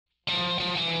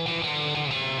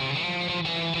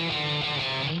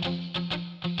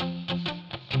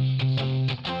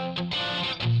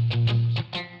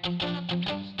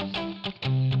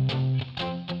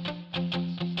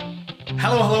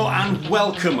Hello, and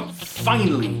welcome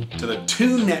finally to the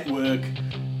Toon Network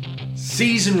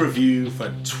season review for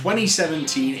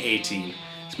 2017-18.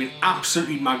 It's been an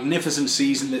absolutely magnificent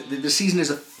season. The season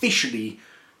is officially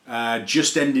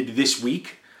just ended this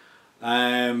week.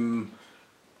 Everything's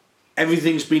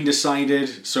been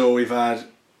decided. So we've had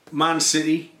Man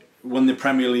City won the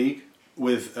Premier League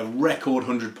with a record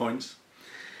 100 points.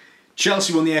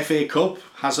 Chelsea won the FA Cup.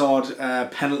 Hazard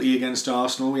penalty against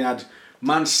Arsenal. We had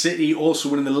Man City also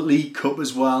winning the League Cup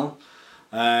as well.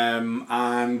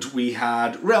 And we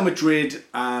had Real Madrid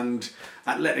and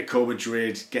Atletico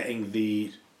Madrid getting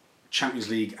the Champions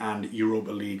League and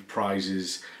Europa League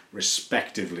prizes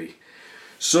respectively.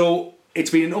 So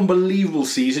it's been an unbelievable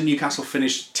season. Newcastle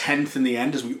finished 10th in the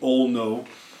end, as we all know.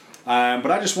 But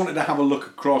I just wanted to have a look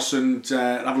across and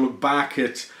have a look back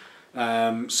at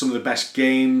some of the best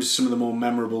games, some of the more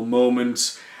memorable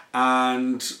moments,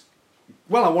 and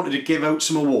well, I wanted to give out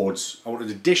some awards. I wanted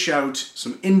to dish out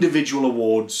some individual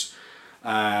awards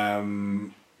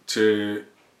to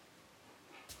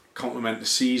complement the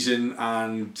season,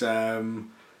 and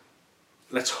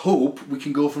let's hope we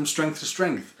can go from strength to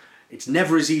strength. It's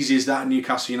never as easy as that at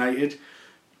Newcastle United.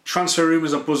 Transfer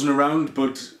rumours are buzzing around,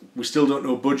 but we still don't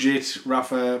know budget.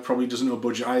 Rafa probably doesn't know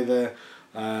budget either.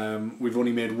 We've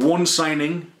only made one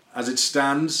signing as it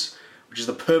stands, which is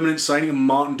the permanent signing of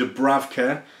Martin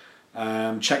Dubravka.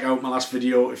 Check out my last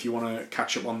video if you want to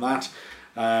catch up on that.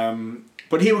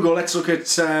 But here we go. Let's look at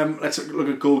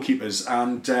goalkeepers,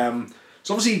 and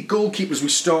so obviously goalkeepers. We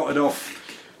started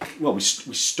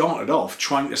off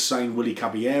trying to sign Willy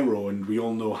Caballero, and we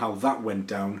all know how that went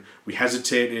down. We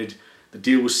hesitated. The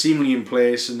deal was seemingly in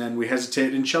place, and then we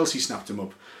hesitated, and Chelsea snapped him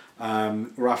up.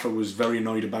 Rafa was very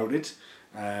annoyed about it,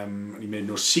 and he made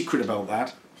no secret about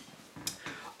that.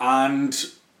 And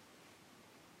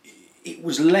it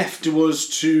was left to us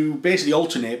to basically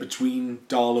alternate between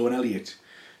Darlow and Elliott.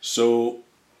 So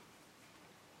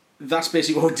that's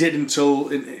basically what we did until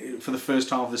for the first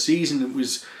half of the season.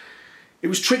 It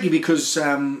was tricky because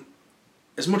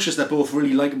as much as they're both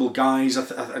really likeable guys,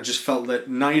 I just felt that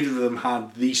neither of them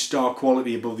had the star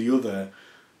quality above the other.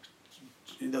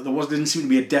 Didn't seem to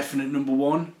be a definite number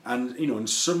one, and in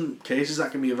some cases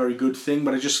that can be a very good thing.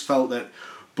 But I just felt that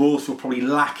both were probably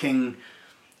lacking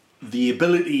the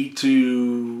ability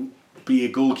to be a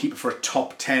goalkeeper for a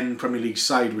top 10 Premier League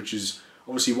side, which is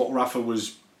obviously what Rafa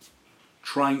was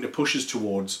trying to push us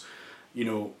towards.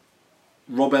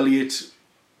 Rob Elliott,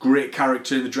 great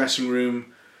character in the dressing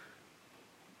room,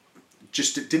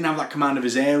 just didn't have that command of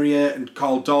his area. And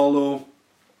Karl Darlow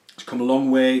has come a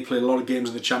long way, played a lot of games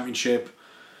in the Championship,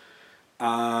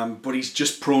 but he's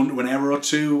just prone to an error or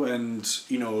two. And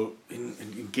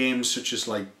in games such as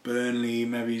like Burnley,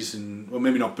 maybe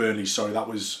not Burnley. Sorry,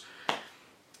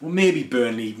 maybe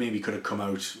Burnley could have come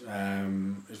out.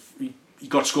 He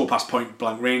got score past point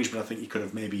blank range, but I think he could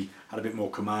have maybe had a bit more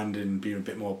command and been a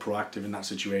bit more proactive in that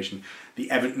situation.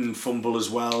 The Everton fumble as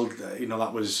well.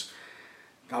 That was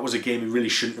a game he really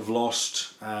shouldn't have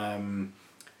lost. But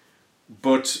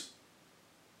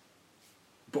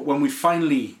when we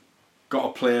finally got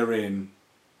a player in,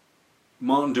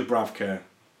 Martin Dubravka,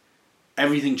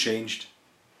 everything changed.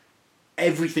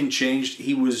 Everything changed.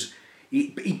 He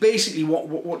basically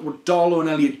what Darlow and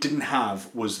Elliott didn't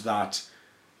have was that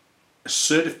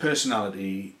assertive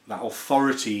personality, that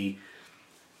authority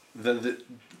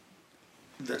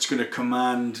that's going to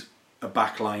command a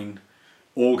backline,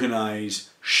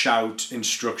 organise, shout,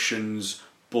 instructions,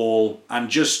 ball, and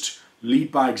just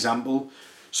lead by example.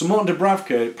 So Martin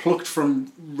Dubravka, plucked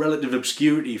from relative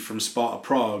obscurity from Sparta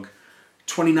Prague,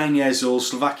 29 years old,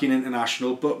 Slovakian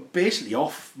international, but basically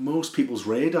off most people's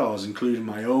radars, including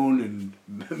my own and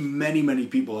many, many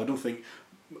people. I don't think,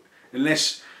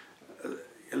 unless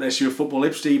you're a football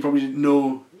hipster, you probably didn't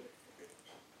know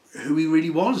who he really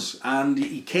was. And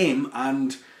he came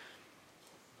and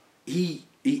he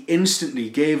instantly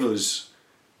gave us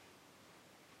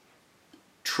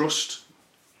trust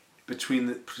between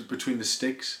the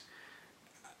sticks.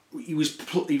 He was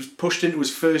pushed into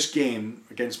his first game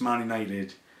against Man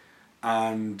United,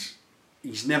 and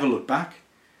he's never looked back.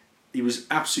 He was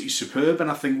absolutely superb, and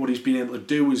I think what he's been able to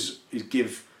do is he's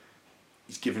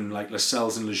given like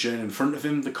Lascelles and Lejeune in front of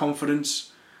him the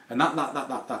confidence, and that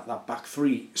back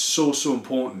three is so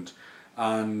important.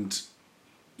 And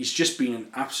he's just been an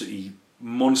absolutely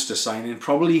monster signing,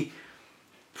 probably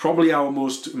our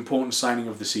most important signing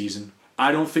of the season.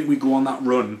 I don't think we go on that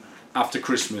run after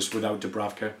Christmas without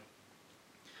Dubravka.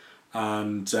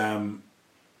 And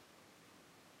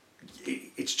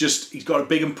it's just, he's got a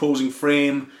big imposing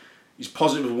frame. He's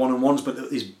positive with one-on-ones, but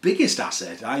his biggest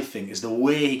asset, I think, is the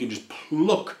way he can just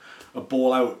pluck a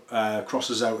ball out,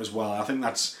 crosses out as well. I think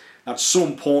that's so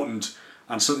important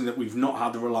and something that we've not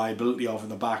had the reliability of in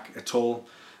the back at all.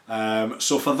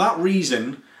 So for that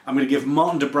reason, I'm going to give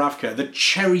Martin Dubravka the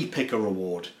Cherry Picker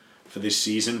Award for this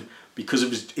season because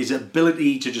of his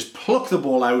ability to just pluck the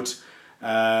ball out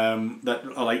that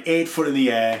are like 8 foot in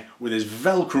the air with his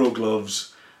Velcro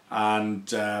gloves and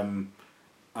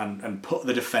put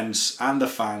the defence and the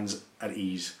fans at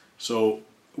ease. So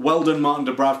well done, Martin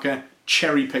Dubravka,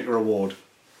 Cherry Picker Award.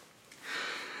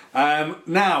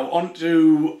 Now on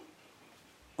to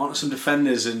some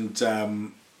defenders, and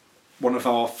one of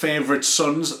our favourite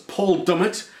sons, Paul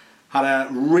Dummett, had a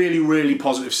really, really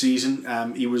positive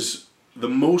season. He was the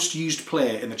most used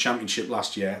player in the Championship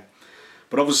last year,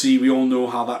 but obviously we all know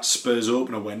how that Spurs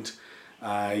opener went.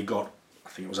 He got, I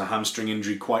think it was a hamstring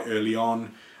injury quite early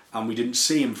on, and we didn't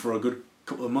see him for a good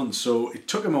couple of months, so it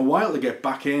took him a while to get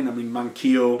back in. I mean,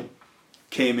 Manquillo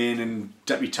came in and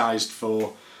deputised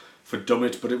for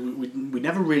Dummett, but we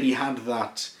never really had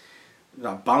that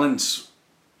balance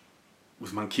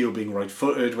with Manquillo being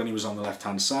right-footed when he was on the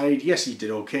left-hand side. Yes, he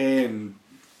did okay, and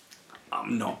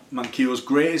I'm not Manquillo's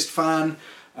greatest fan,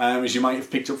 as you might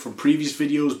have picked up from previous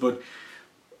videos, but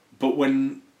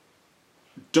when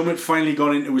Dummett finally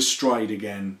got into his stride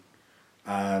again,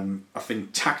 I think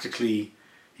tactically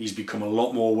he's become a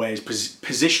lot more aware, he's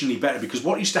positionally better, because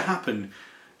what used to happen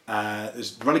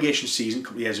this relegation season a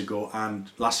couple of years ago and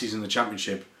last season in the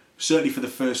Championship, certainly for the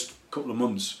first couple of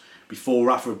months before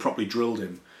Rafa had properly drilled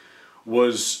him,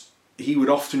 was he would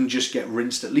often just get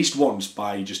rinsed at least once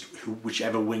by just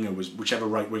whichever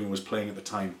right winger was playing at the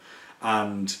time,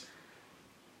 and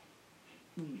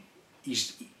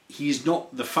he's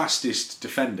not the fastest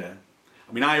defender.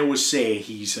 I mean, I always say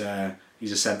he's a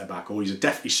centre back, or he's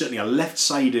certainly a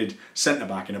left-sided centre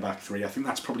back in a back three. I think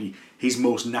that's probably his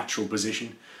most natural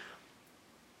position.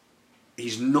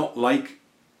 He's not like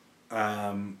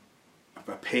a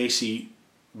pacey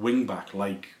wing back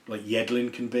like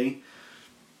Yedlin can be.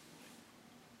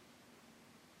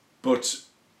 But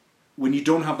when you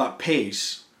don't have that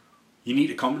pace, you need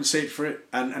to compensate for it.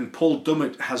 And Paul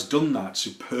Dummett has done that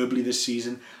superbly this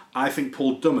season. I think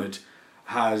Paul Dummett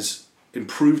has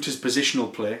improved his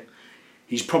positional play.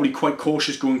 He's probably quite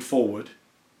cautious going forward.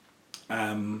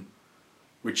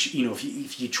 Which, you know,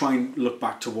 if you try and look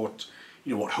back to what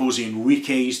Jose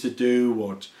Enrique used to do,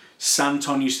 what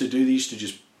Santon used to do, they used to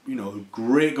just,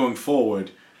 great going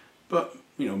forward, but,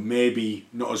 maybe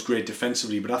not as great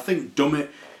defensively. But I think Dummett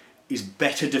is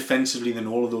better defensively than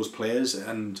all of those players,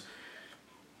 and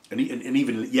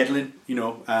even Yedlin,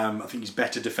 I think he's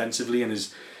better defensively, and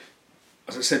as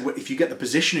I said, if you get the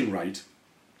positioning right,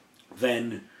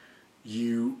 then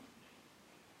you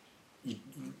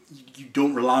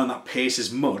don't rely on that pace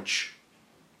as much,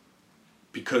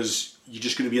 because you're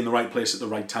just going to be in the right place at the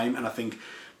right time. And I think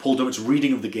Paul Dummett's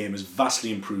reading of the game has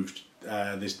vastly improved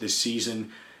this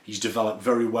season. He's developed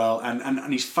very well,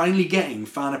 and he's finally getting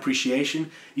fan appreciation.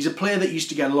 He's a player that used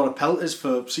to get a lot of pelters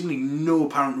for seemingly no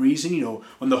apparent reason.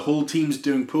 When the whole team's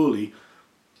doing poorly,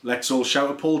 let's all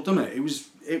shout at Paul Dummett.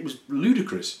 It was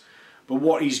ludicrous. But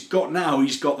what he's got now,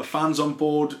 he's got the fans on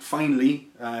board finally.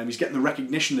 He's getting the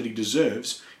recognition that he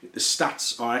deserves. The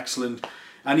stats are excellent,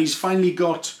 and he's finally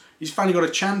got a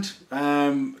chant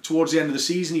towards the end of the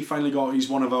season. He's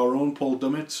one of our own, Paul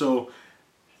Dummett. So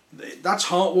that's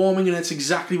heartwarming, and it's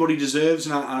exactly what he deserves.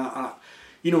 And I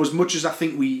as much as I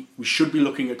think we should be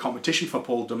looking at competition for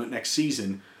Paul Dummett next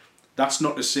season, that's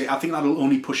not to say, I think that'll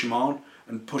only push him on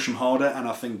and push him harder, and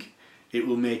I think it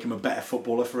will make him a better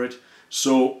footballer for it.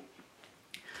 So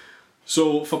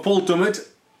for Paul Dummett,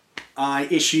 I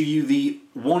issue you the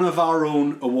One of Our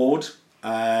Own award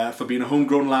for being a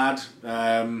homegrown lad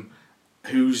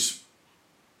who's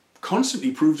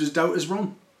constantly proved his doubters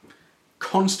wrong.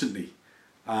 Constantly.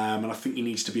 And I think he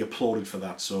needs to be applauded for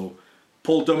that. So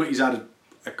Paul Dummett, he's had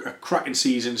a cracking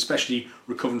season, especially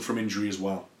recovering from injury as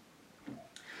well.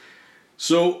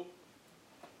 So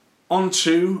on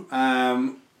to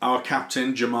our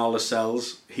captain, Jamal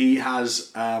Lascelles. He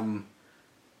has...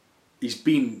 he's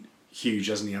been huge,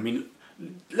 hasn't he? I mean,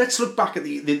 let's look back at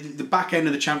the back end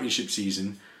of the Championship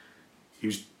season. He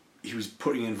was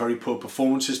putting in very poor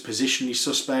performances, positionally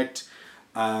suspect.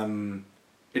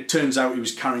 It turns out he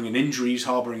was carrying an injury, he's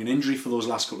harbouring an injury for those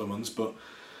last couple of months. But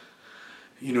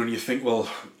and you think, well,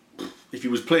 if he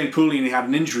was playing poorly and he had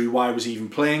an injury, why was he even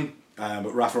playing?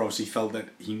 But Rafa obviously felt that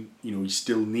he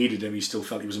still needed him. He still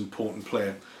felt he was an important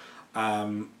player.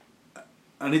 And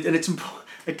it's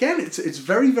again, it's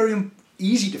very, very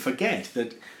easy to forget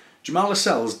that Jamal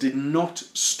Lascelles did not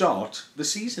start the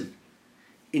season.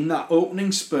 In that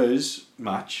opening Spurs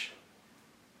match,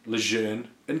 Lejeune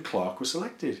and Clark were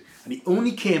selected. And he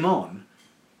only came on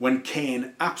when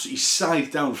Kane absolutely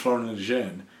scythed down Florian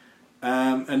Lejeune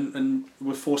and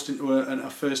were forced into a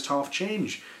first half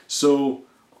change. So,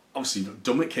 obviously,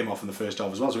 Dummett came off in the first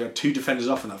half as well, so we had 2 defenders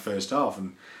off in that first half.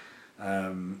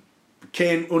 And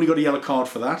Kane only got a yellow card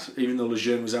for that, even though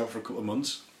Lejeune was out for a couple of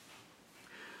months.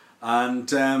 And,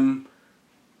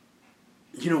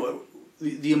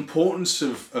 the importance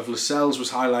of Lascelles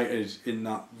was highlighted in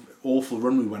that awful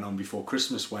run we went on before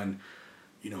Christmas when,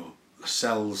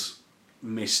 Lascelles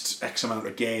missed X amount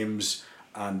of games,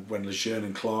 and when Lejeune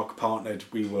and Clark partnered,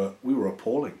 we were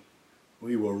appalling.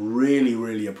 We were really,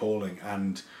 really appalling.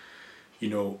 And,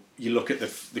 you look at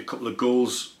the couple of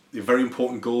goals, the very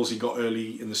important goals he got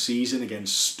early in the season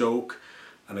against Stoke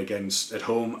and against at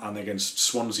home and against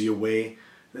Swansea away.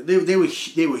 They were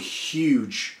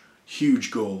huge,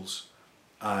 huge goals.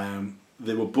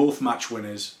 They were both match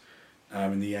winners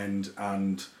in the end,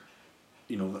 and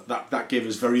that gave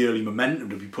us very early momentum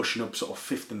to be pushing up sort of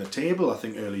 5th in the table, I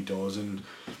think, early doors. And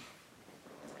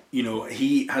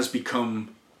he's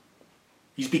become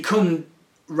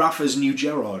Rafa's new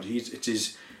Gerrard.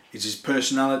 It's his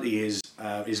personality,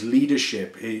 his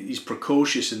leadership. He's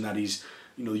precocious in that he's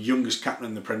the youngest captain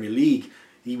in the Premier League.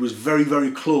 He was very, very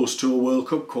close to a World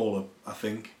Cup call-up, I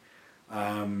think.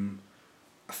 I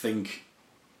think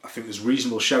there's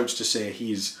reasonable shouts to say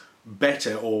he's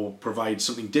better or provides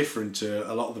something different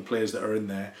to a lot of the players that are in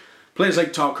there. Players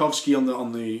like Tarkowski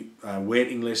on the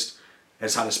waiting list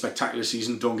has had a spectacular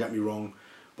season, don't get me wrong.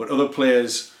 But other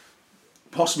players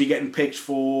possibly getting picked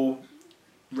for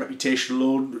reputation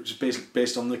alone, which is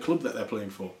based on the club that they're playing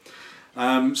for.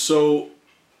 So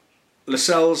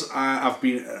Lascelles, I've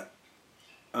been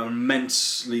an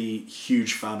immensely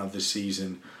huge fan of this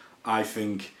season. I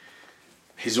think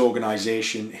his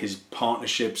organisation, his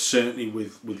partnership, certainly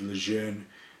with Lejeune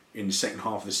in the second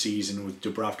half of the season with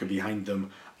Dubravka behind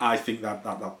them, I think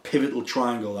that pivotal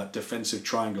triangle, that defensive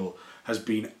triangle, has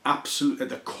been absolute at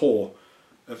the core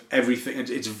of everything.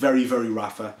 It's very, very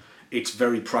Rafa. It's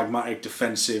very pragmatic,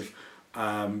 defensive.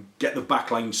 Get the back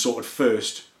line sorted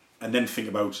first and then think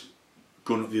about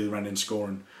going up the other end and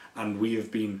scoring. And we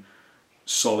have been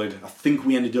solid. I think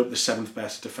we ended up the 7th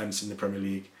best defence in the Premier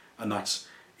League, and that's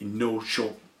in no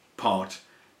short part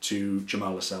to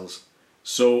Jamal Lascelles.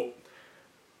 So,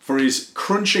 for his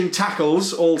crunching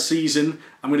tackles all season,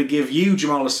 I'm going to give you,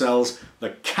 Jamal Lascelles, the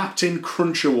Captain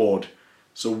Crunch Award.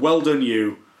 So well done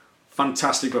you.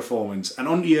 Fantastic performance. And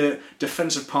on to your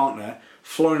defensive partner,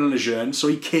 Florian Lejeune. So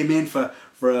he came in for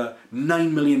a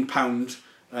 £9 million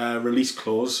release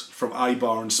clause from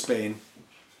Eibar in Spain.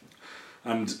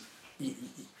 And,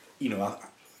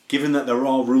 given that there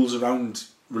are rules around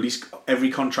release,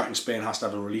 every contract in Spain has to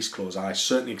have a release clause. I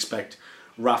certainly expect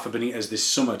Rafa Benitez this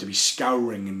summer to be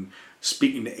scouring and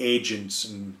speaking to agents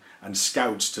and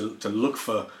scouts to look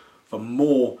for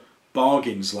more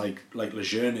bargains like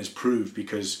Lejeune has proved,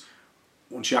 because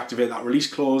once you activate that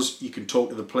release clause, you can talk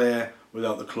to the player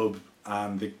without the club,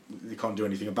 and they can't do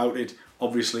anything about it,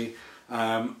 obviously.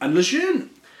 And Lejeune,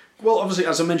 well, obviously,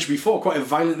 as I mentioned before, quite a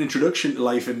violent introduction to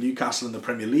life in Newcastle in the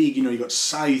Premier League. He got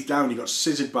scythed down, he got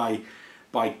scissored by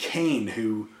Kane,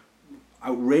 who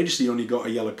outrageously only got a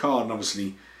yellow card, and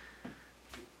obviously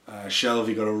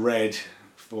Shelvey got a red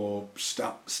for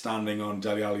standing on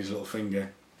Dele Alli's little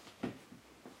finger.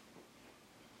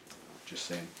 Just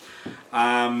saying.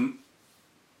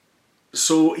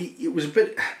 So it was a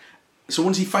bit. So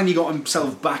once he finally got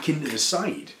himself back into the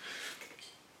side,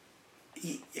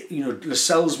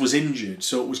 Lascelles was injured,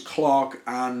 so it was Clark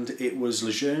and it was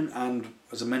Lejeune, and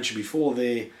as I mentioned before,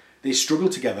 they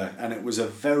struggled together, and it was a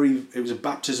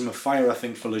baptism of fire, I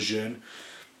think, for Lejeune.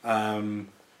 I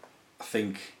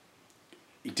think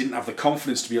he didn't have the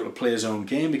confidence to be able to play his own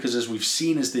game, because as we've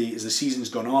seen as the season's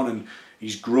gone on, and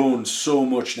he's grown so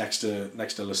much next to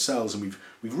Lascelles, and we've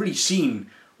really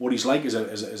seen what he's like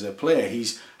as a player.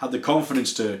 He's had the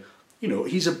confidence to,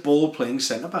 he's a ball playing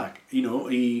centre back.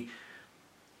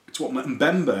 It's what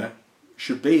Mbemba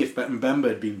should be. If Mbemba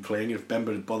had been playing, if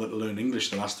Mbemba had bothered to learn English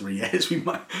the last 3 years, he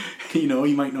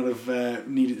might not have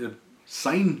needed to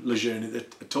sign Lejeune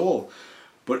at all.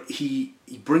 But he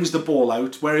brings the ball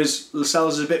out, whereas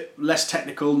Lascelles is a bit less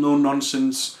technical, no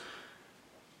nonsense,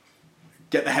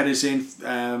 get the headers in,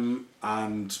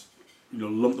 and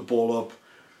lump the ball up.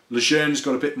 Lejeune's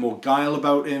got a bit more guile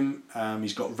about him.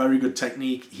 He's got very good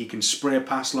technique. He can spray a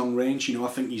pass long range. I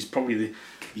think he's probably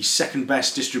the second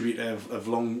best distributor of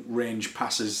long range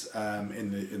passes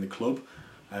in the club,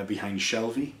 behind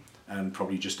Shelvey, and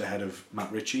probably just ahead of Matt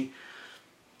Ritchie.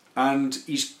 And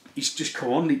he's just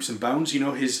come on leaps and bounds.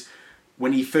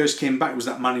 when he first came back, it was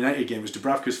that Man United game, it was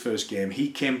Dubravka's first game.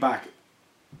 He came back,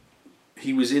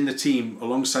 he was in the team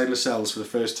alongside Lascelles for the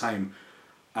first time,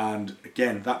 and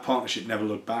again, that partnership never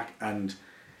looked back. And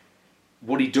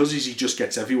what he does is he just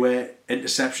gets everywhere.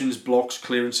 Interceptions, blocks,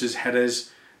 clearances,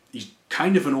 headers. He's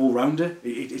kind of an all-rounder.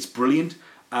 It's brilliant.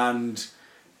 And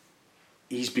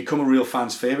he's become a real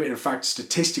fan's favourite. In fact,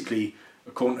 statistically,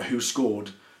 according to Who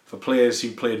Scored, for players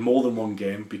who played more than one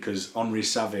game, because Henri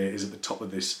Savey is at the top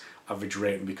of this average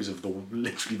rating because of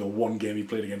literally the one game he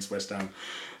played against West Ham,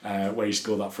 where he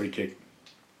scored that free kick.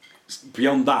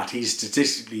 Beyond that, he's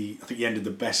statistically, I think he ended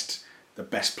the best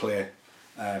player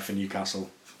for Newcastle,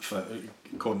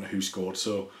 according to Who Scored.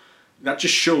 So that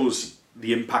just shows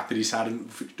the impact that he's had. And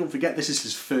don't forget, this is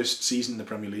his first season in the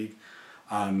Premier League,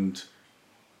 and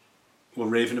we're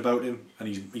raving about him, and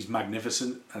he's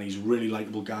magnificent, and he's a really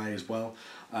likeable guy as well.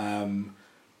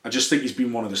 I just think he's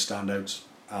been one of the standouts.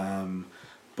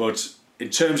 But in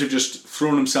terms of just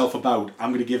throwing himself about, I'm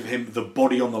going to give him the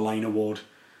Body on the Line award.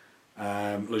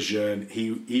 Lejeune,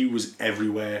 he was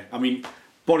everywhere. I mean,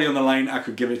 Body on the Line, I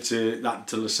could give it to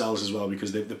Lascelles as well,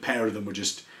 because the pair of them were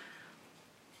just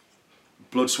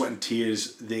blood, sweat and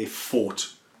tears. They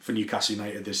fought for Newcastle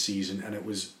United this season, and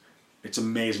it's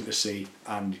amazing to see.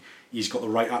 And he's got the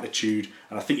right attitude,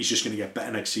 and I think he's just going to get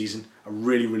better next season. I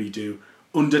really, really do.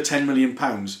 Under £10 million,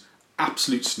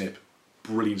 absolute snip.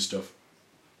 Brilliant stuff.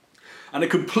 And to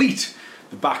complete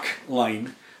the back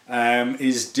line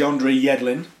is DeAndre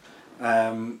Yedlin.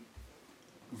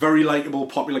 Very likeable,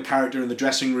 popular character in the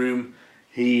dressing room.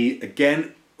 He,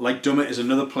 again, like Dummett, is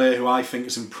another player who I think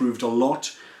has improved a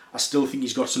lot. I still think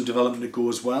he's got some development to go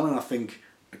as well, and I think,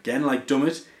 again, like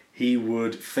Dummett, he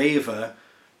would favour...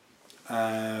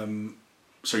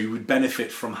 he would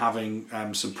benefit from having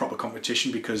some proper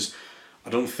competition, because I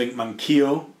don't think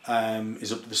Manquillo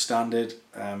is up to the standard.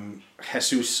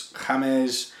 Jesus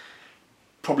James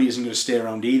probably isn't going to stay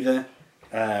around either.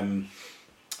 And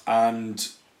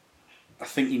I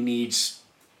think he needs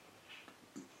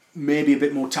maybe a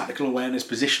bit more tactical awareness,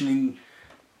 positioning.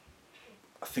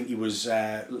 I think he was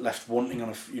left wanting on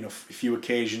a few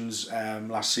occasions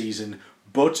last season,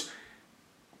 but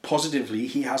positively,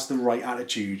 he has the right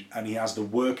attitude and he has the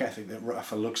work ethic that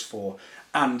Rafa looks for,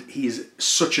 and he is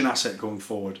such an asset going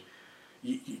forward.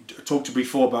 You talked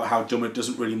before about how Dummett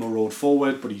doesn't really maraud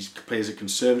forward, but he plays it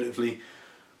conservatively.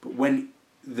 But when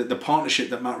the partnership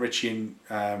that Matt Ritchie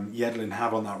and Yedlin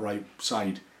have on that right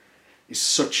side is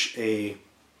such an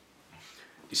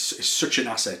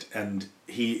asset, and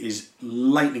he is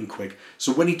lightning quick.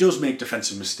 So when he does make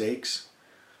defensive mistakes,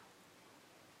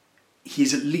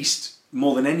 he's at least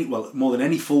more than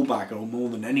any fullback or more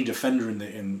than any defender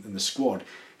in the squad,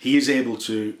 he is able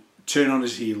to turn on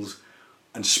his heels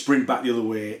and sprint back the other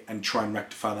way and try and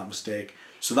rectify that mistake.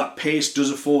 So that pace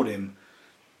does afford him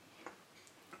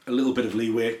a little bit of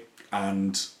leeway,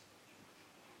 and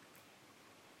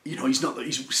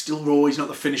he's still raw. He's not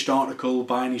the finished article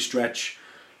by any stretch,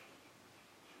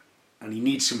 and he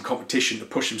needs some competition to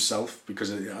push himself,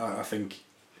 because I think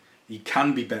he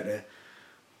can be better.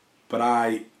 But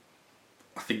I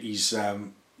think he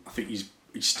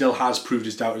still has proved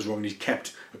his doubters wrong, and he's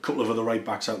kept a couple of other right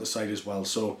backs out the side as well.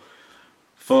 So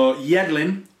for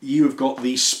Yedlin, you have got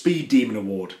the Speed Demon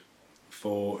Award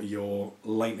for your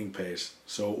lightning pace.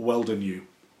 So well done you.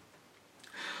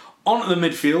 On to the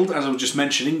midfield, as I was just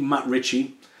mentioning, Matt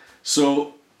Ritchie.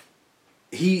 So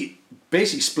he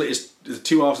basically split the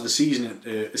two halves of the season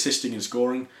assisting and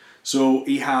scoring. So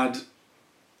he had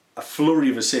a flurry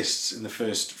of assists in the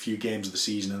first few games of the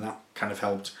season, and that kind of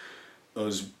helped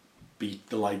us beat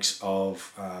the likes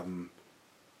of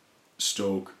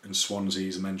Stoke and Swansea,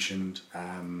 as I mentioned.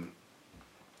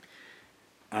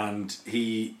 And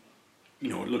he, it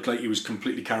looked like he was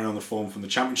completely carrying on the form from the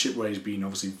Championship, where he's been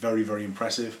obviously very, very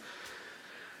impressive.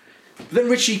 But then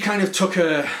Ritchie kind of took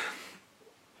it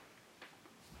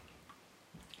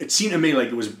seemed to me like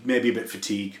it was maybe a bit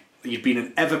fatigue. He'd been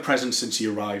an ever-present since he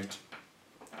arrived.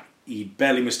 He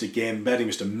barely missed a game, barely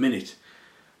missed a minute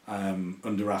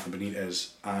under Rafa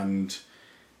Benitez, and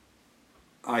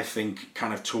I think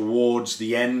kind of towards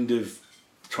the end of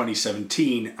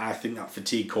 2017, I think that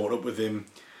fatigue caught up with him,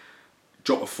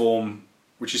 drop of form,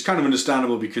 which is kind of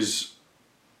understandable because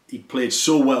he played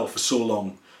so well for so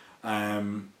long,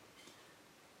 and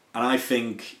I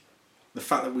think the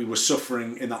fact that we were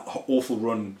suffering in that awful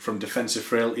run from defensive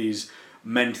frailties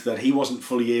meant that he wasn't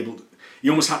fully able to, he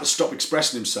almost had to stop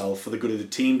expressing himself for the good of the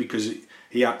team, because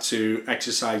he had to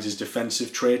exercise his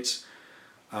defensive traits,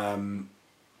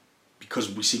 because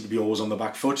we seem to be always on the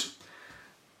back foot.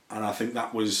 And I think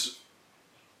that was,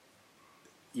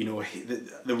 the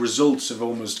results have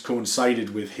almost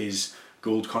coincided with his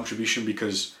goal contribution,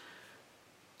 because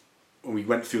when we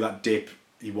went through that dip,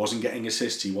 he wasn't getting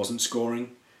assists, he wasn't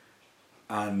scoring,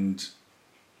 but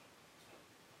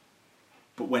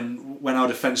when our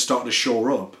defence started to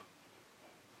shore up,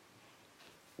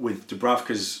 with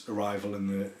Dubravka's arrival and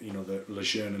the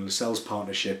Lejeune and Lascelles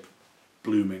partnership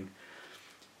blooming,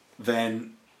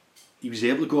 then he was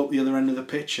able to go up the other end of the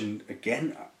pitch. And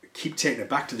again, I keep taking it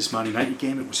back to this Man United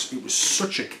game. It was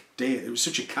such a day. It was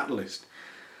such a catalyst,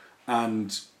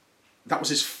 and that was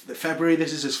his February.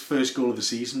 This is his first goal of the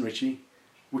season, Richie,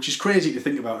 which is crazy to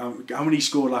think about. How many he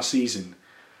scored last season?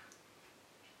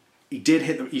 He did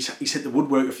he's hit the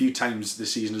woodwork a few times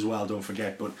this season as well. Don't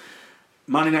forget, but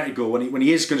Man United goal when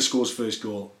he is going to score his first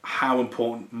goal. How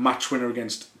important! Match winner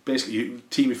against basically a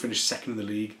team who finished second in the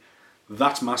league.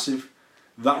 That's massive.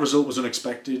 That result was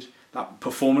unexpected. That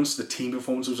performance, the team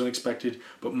performance, was unexpected.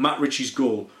 But Matt Ritchie's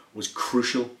goal was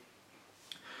crucial.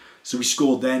 So he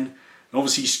scored then. And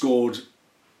obviously he scored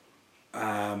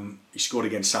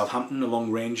against Southampton, a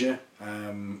long ranger,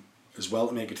 as well,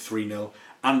 to make it 3-0.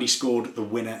 And he scored the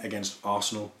winner against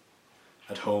Arsenal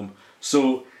at home.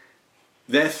 So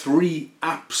they're three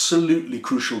absolutely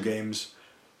crucial games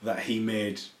that he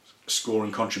made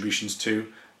scoring contributions to.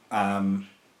 And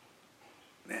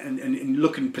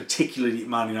looking particularly at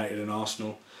Man United and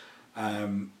Arsenal,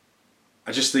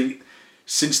 I just think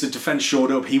since the defence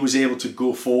shored up, he was able to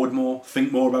go forward more,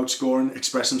 think more about scoring,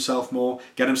 express himself more,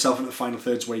 get himself into the final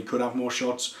thirds where he could have more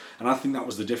shots. And I think that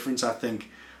was the difference. I think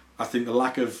the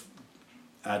lack of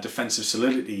defensive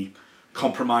solidity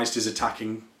compromised his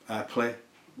attacking play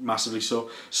massively. So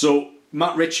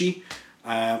Matt Ritchie,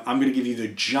 I'm going to give you the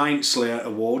Giant Slayer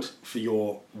Award for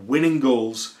your winning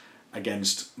goals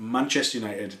against Manchester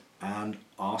United and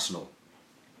Arsenal.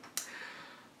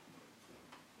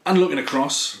 And looking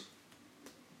across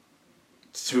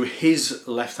to his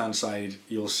left-hand side,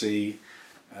 you'll see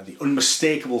the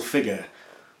unmistakable figure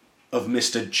of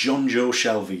Mr. Jonjo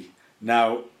Shelvey.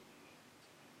 Now,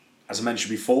 as I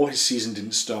mentioned before, his season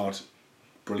didn't start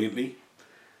brilliantly.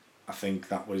 I think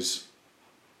that was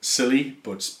silly,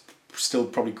 but still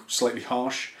probably slightly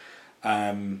harsh.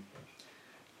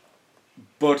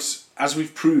 But as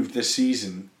we've proved this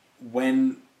season,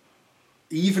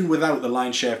 even without the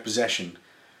lion's share of possession,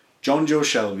 Jonjo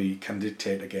Shelvey can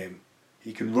dictate a game.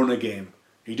 He can run a game.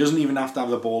 He doesn't even have to have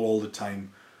the ball all the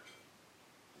time.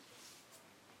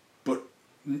 But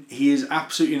he is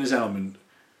absolutely in his element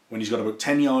when he's got about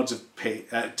 10 yards of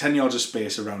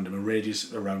space around him, a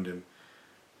radius around him,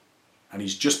 and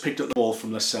he's just picked up the ball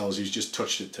from Lascelles, who's just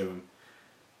touched it to him,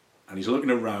 and he's looking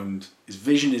around. His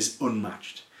vision is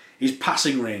unmatched. His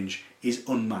passing range is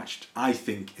unmatched, I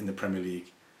think, in the Premier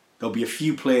League. There'll be a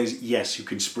few players, yes, who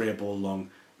can spray a ball long.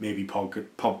 Maybe Pogba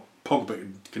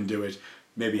can do it.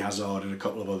 Maybe Hazard and a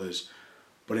couple of others.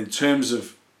 But in terms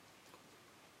of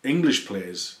English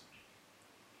players,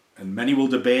 and many will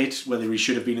debate whether he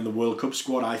should have been in the World Cup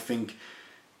squad. I think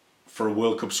for a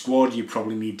World Cup squad, you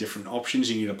probably need different options.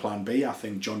 You need a plan B. I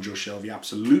think Jonjo Shelvey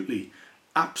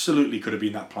absolutely could have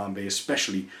been that plan B,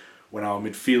 especially when our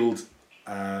midfield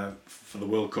for the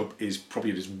World Cup is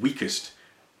probably at its weakest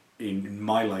in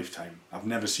my lifetime. I've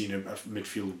never seen a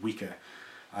midfield weaker.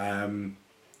 And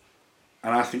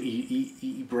I think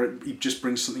he just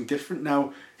brings something different.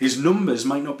 Now, his numbers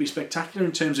might not be spectacular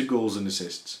in terms of goals and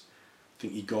assists. I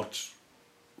think he got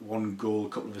one goal, a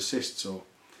couple of assists, or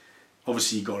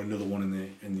obviously he got another one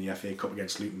in the FA Cup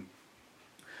against Luton.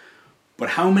 But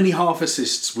how many half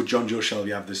assists would Jonjo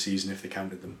Shelvey have this season if they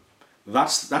counted them?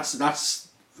 That's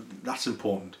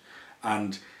important.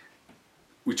 And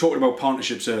we talked about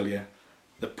partnerships earlier.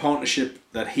 The partnership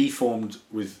that he formed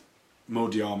with Mo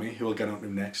Diarmi, who we'll get on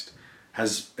to next,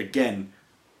 has again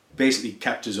basically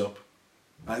kept us up.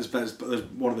 That's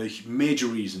one of the major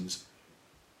reasons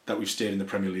that we've stayed in the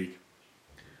Premier League.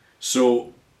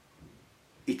 So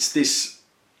it's this,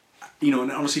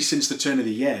 and honestly, since the turn of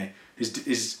the year,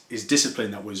 his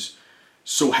discipline that was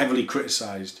so heavily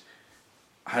criticised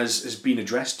has been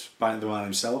addressed by the man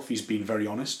himself. He's been very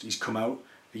honest. He's come out.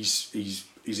 He's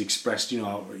expressed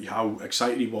how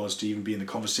excited he was to even be in the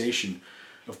conversation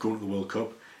of going to the World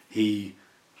Cup. He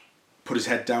put his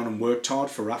head down and worked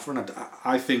hard for Rafa, and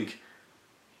I think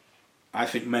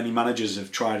many managers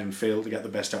have tried and failed to get the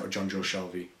best out of Jonjo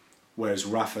Shelvey, whereas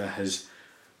Rafa has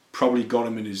probably got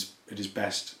him at his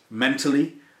best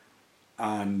mentally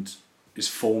and his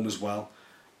form as well,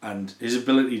 and his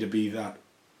ability to be that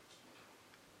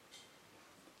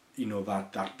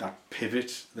that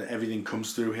pivot, that everything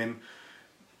comes through him,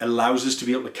 allows us to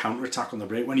be able to counter-attack on the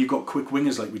break. When you've got quick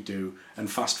wingers like we do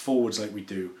and fast forwards like we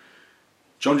do,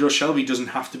 Jonjo Shelvey doesn't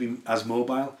have to be as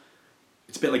mobile.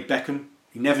 It's a bit like Beckham.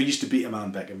 He never used to beat a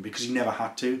man Beckham because he never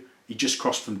had to. He just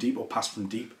crossed from deep or passed from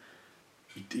deep.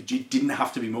 He didn't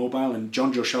have to be mobile, and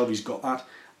Jonjo Shelvey's got that,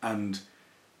 and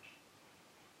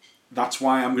that's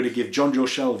why I'm going to give Jonjo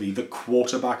Shelvey the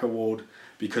quarterback award,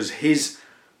 because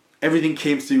everything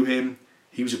came through him.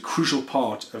 He was a crucial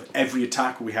part of every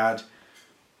attack we had,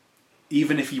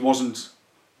 even if he wasn't,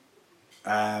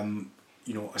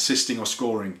 assisting or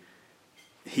scoring.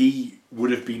 He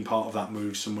would have been part of that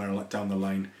move somewhere down the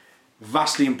line.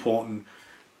 Vastly important.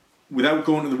 Without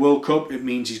going to the World Cup, it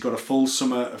means he's got a full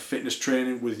summer of fitness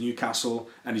training with Newcastle,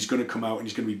 and he's going to come out and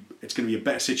it's going to be a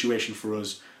better situation for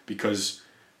us, because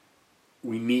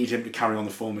we need him to carry on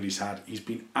the form that he's had. He's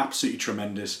been absolutely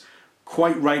tremendous.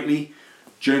 Quite rightly,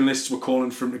 journalists were calling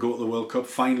for him to go to the World Cup.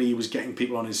 Finally, he was getting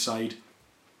people on his side,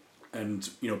 and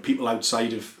people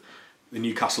outside of the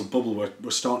Newcastle bubble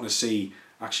were starting to see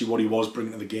actually what he was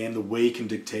bringing to the game, the way he can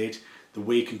dictate, the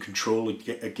way he can control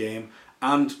a game,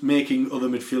 and making other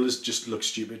midfielders just look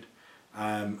stupid,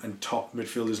 and top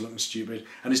midfielders looking stupid.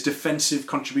 And his defensive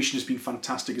contribution has been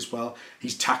fantastic as well.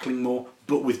 He's tackling more,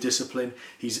 but with discipline.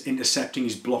 He's intercepting,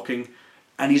 he's blocking,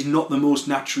 and he's not the most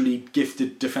naturally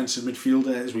gifted defensive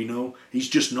midfielder, as we know. He's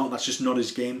just not. That's just not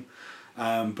his game.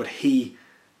 But he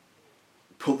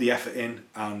put the effort in,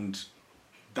 and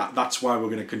that's why we're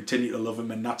going to continue to love him,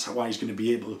 and that's why he's going to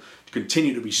be able to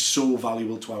continue to be so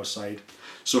valuable to our side.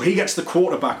 So he gets the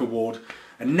quarterback award,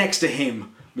 and next to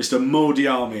him, Mr. Mo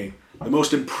Diarmi, the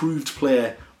most improved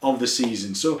player of the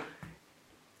season. So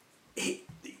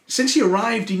since he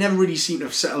arrived, he never really seemed to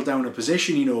have settled down a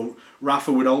position.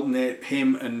 Rafa would alternate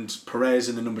him and Perez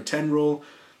in the number 10 role,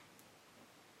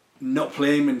 not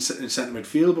play him in centre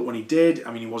midfield, but when he did,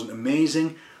 he wasn't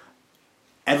amazing.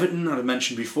 Everton, I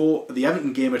mentioned before, the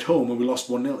Everton game at home when we lost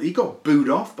 1-0, he got booed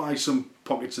off by some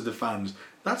pockets of the fans.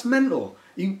 That's mental.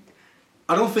 I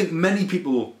don't think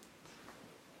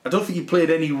he played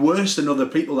any worse than other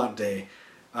people that day.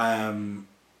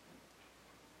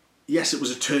 Yes, it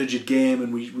was a turgid game,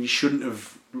 and we shouldn't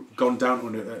have gone down to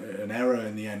an error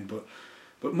in the end,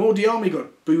 but Mo Diarmi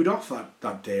got booed off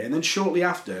that day, and then shortly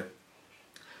after,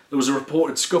 there was a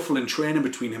reported scuffle in training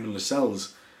between him and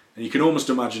Lascelles. And you can almost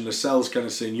imagine Lascelles kind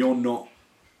of saying, "You're not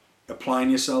applying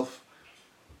yourself."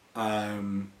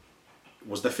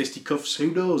 Was there fisticuffs?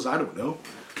 Who knows? I don't know.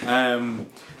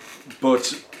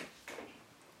 But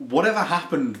whatever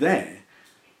happened there,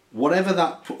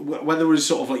 whether it was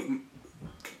sort of like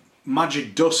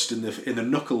magic dust in the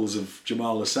knuckles of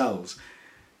Jamal Lascelles,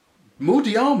 Mo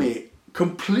Diarmi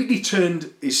completely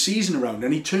turned his season around,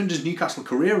 and he turned his Newcastle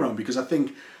career around, because I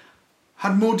think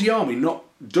had Mo Diarmi not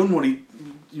done what he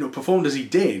performed as he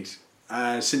did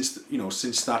since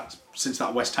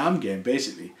that West Ham game,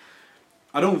 basically,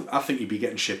 I think he'd be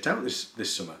getting shipped out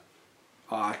this summer.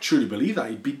 I truly believe that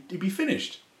he'd be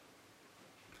finished.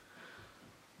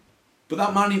 But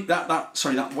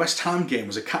that West Ham game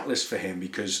was a catalyst for him,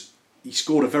 because he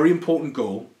scored a very important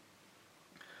goal,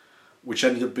 which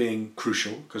ended up being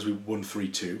crucial because we won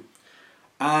 3-2,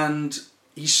 and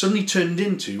he suddenly turned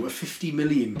into a £50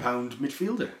 million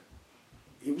midfielder.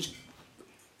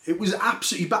 It was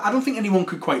absolutely bad. I don't think anyone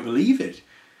could quite believe it.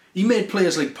 He made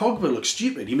players like Pogba look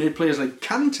stupid. He made players like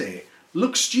Kante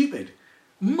look stupid.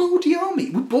 Mo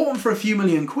Diarmi, we bought him for a few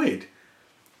million quid.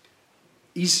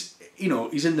 He's in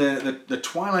the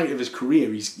twilight of his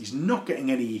career. He's not getting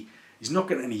any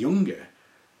younger,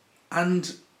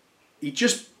 and he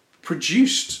just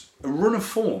produced a run of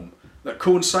form that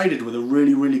coincided with a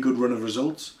really, really good run of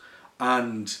results,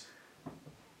 and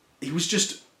he was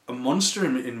just a monster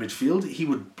in midfield. He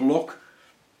would block,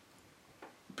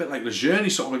 a bit like Lejeune,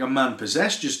 he's sort of like a man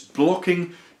possessed, just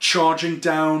blocking, charging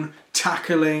down,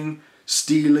 tackling,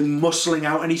 stealing, muscling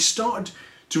out, and he started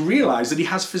to realise that he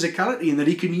has physicality and that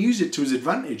he can use it to his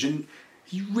advantage, and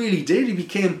he really did. He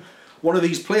became one of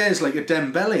these players like a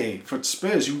Dembele for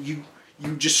Spurs, who you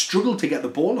just struggle to get the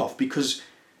ball off because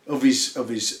of his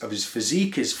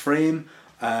physique, his frame,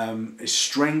 his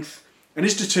strength, and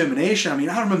his determination.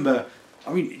 I remember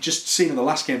just seeing in the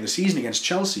last game of the season against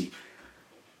Chelsea,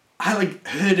 I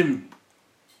heard him.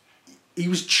 He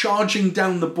was charging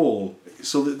down the ball,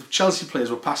 so that the Chelsea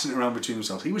players were passing it around between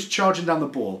themselves. He was charging down the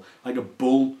ball like a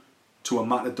bull to a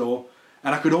matador,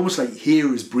 and I could almost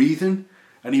hear his breathing,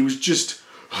 and he was just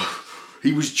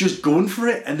going for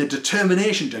it, and the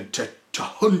determination to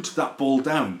hunt that ball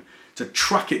down, to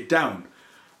track it down,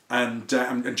 and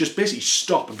just basically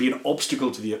stop and be an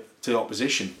obstacle to the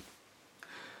opposition.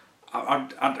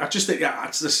 I just think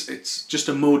it's just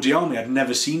a Mo Diarmi I'd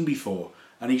never seen before,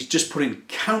 and he's just put in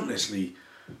countless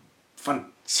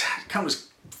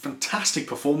fantastic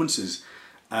performances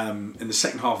in the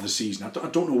second half of the season. I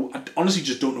don't know. I honestly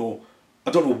just don't know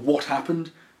I don't know what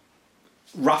happened.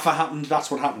 Rafa happened, that's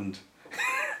what happened.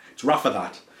 It's Rafa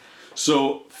that.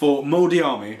 So for Mo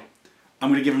Diarmi, I'm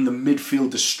going to give him the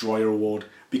Midfield Destroyer Award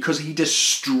because he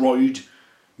destroyed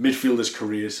midfielders'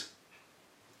 careers.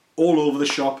 All over the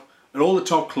shop, at all the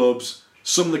top clubs,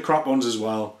 some of the crap ones as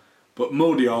well. But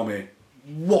Mo Diarmi,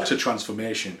 what a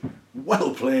transformation.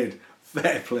 Well played.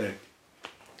 Fair play.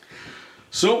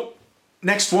 So,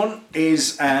 next one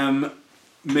is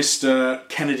Mr.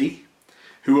 Kennedy,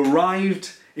 who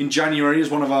arrived in January as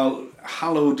one of our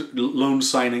hallowed loan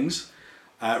signings.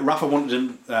 Rafa wanted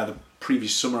him the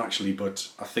previous summer actually, but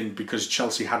I think because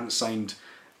Chelsea hadn't signed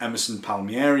Emerson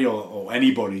Palmieri or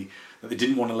anybody, that they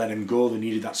didn't want to let him go, they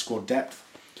needed that squad depth.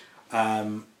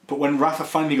 But when Rafa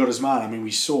finally got his man, I mean,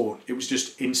 we saw it was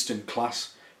just instant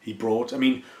class he brought. I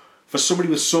mean, for somebody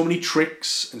with so many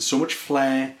tricks and so much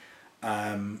flair,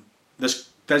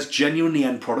 there's genuinely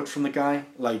end product from the guy.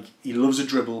 Like, he loves a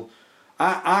dribble.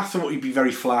 I thought he'd be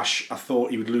very flash. I thought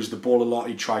he would lose the ball a lot.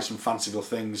 He'd try some fanciful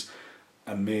things,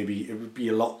 and maybe it would be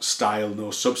a lot style,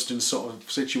 no substance sort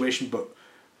of situation. But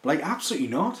like, absolutely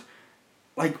not.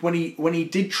 Like, when he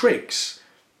did tricks,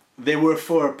 they were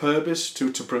for a purpose, to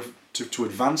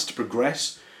advance, to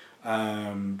progress,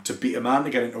 to beat a man,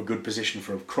 to get into a good position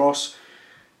for a cross.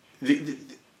 The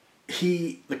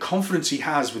confidence he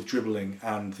has with dribbling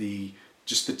and the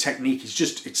technique is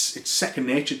it's second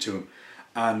nature to him,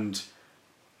 and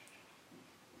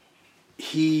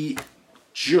he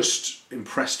just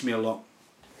impressed me a lot,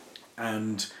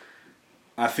 and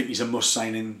I think he's a must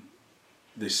sign in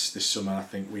this summer. I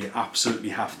think we absolutely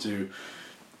have to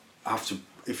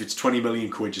if it's 20 million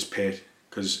quid, just pay it,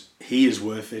 because he is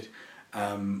worth it.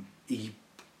 He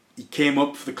came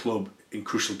up for the club in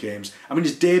crucial games. I mean,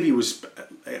 his debut was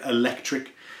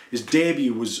electric. His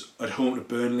debut was at home to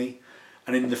Burnley,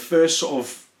 and in the first sort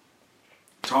of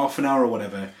half an hour or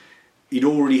whatever, he'd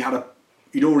already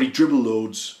dribbled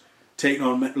loads, taken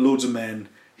on loads of men.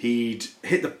 He'd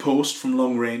hit the post from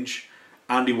long range,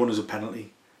 and he won as a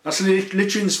penalty. That's literally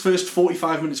in his first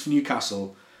 45 minutes for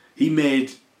Newcastle. He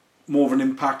made more of an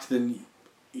impact than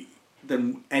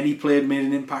any player made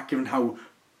an impact, given how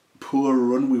poor a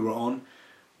run we were on.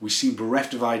 We seemed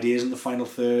bereft of ideas in the final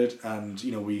third, and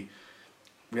we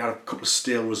had a couple of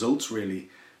stale results really.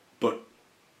 But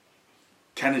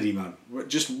Kennedy, man,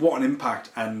 just what an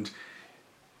impact! And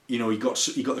he got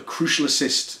the crucial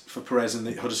assist for Perez in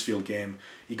the Huddersfield game.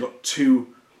 He got 2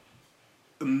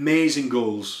 amazing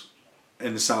goals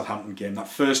in the Southampton game. That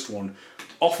first one,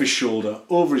 off his shoulder,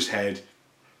 over his head,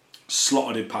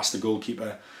 slotted it past the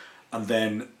goalkeeper, and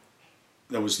then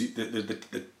there was the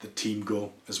team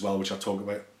goal as well, which I'll talk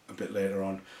about a bit later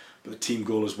on. But the team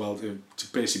goal as well to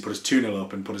basically put us 2-0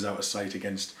 up and put us out of sight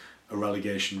against a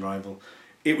relegation rival.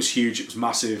 It was huge, it was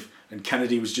massive, and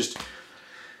Kennedy was just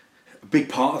a big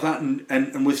part of that.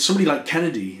 And with somebody like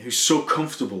Kennedy, who's so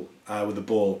comfortable with the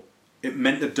ball, it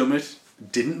meant that Dummett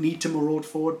didn't need to maraud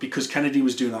forward because Kennedy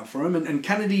was doing that for him. And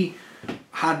Kennedy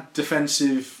had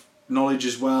defensive knowledge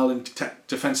as well, and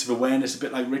defensive awareness, a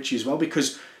bit like Richie as well,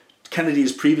 because Kennedy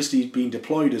has previously been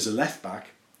deployed as a left back.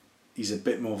 He's a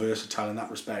bit more versatile in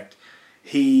that respect.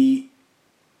 He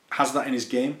has that in his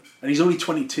game, and he's only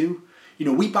 22.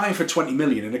 We buy him for 20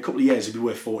 million. In a couple of years, he'll be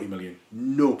worth 40 million.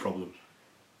 No problem.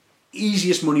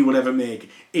 Easiest money we'll ever make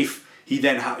if he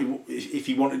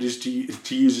wanted us to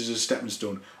use as a stepping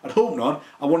stone. I'd hope not.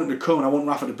 I want him to come and I want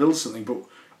Rafa to build something, but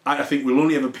I think we'll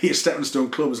only ever be a stepping stone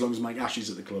club as long as Mike Ashley's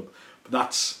at the club. But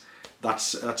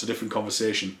that's a different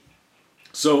conversation.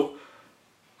 So,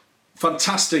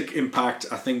 fantastic impact.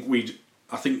 I think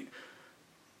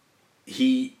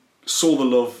he saw the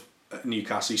love at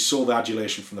Newcastle. He saw the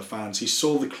adulation from the fans. He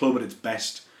saw the club at its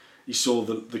best. He saw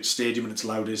the stadium at its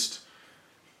loudest.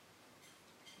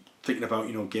 Thinking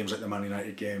about games like the Man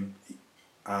United game,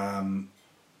 and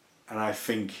I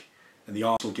think in the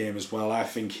Arsenal game as well. I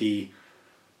think he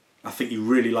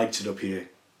really liked it up here.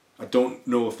 I don't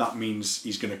know if that means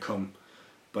he's going to come,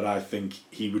 but I think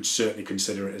he would certainly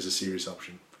consider it as a serious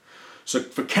option. So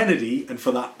for Kennedy and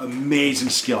for that amazing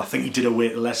skill, I think he did away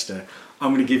to Leicester.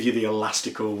 I'm going to give you the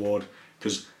Elastico Award,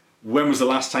 because when was the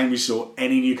last time we saw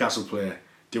any Newcastle player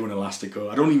do an Elastico?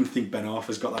 I don't even think Ben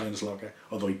Arthur's got that in his locker,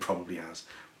 although he probably has.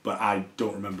 But I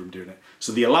don't remember him doing it.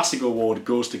 So the Elastico Award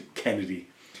goes to Kennedy.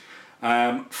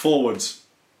 Forwards.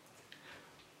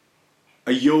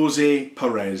 A Jose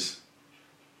Perez.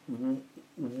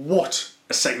 What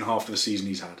a second half of the season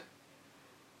he's had.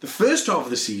 The first half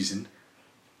of the season,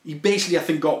 he basically, I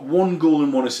think, got 1 goal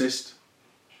and 1 assist.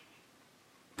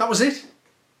 That was it.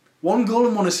 1 goal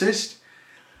and 1 assist.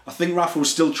 I think Rafa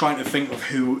was still trying to think of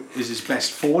who is his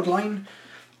best forward line.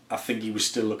 I think he was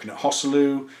still looking at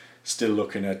Joselu. Still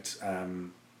looking at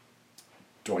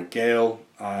Dwight Gale.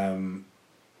 I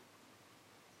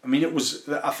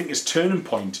think his turning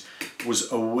point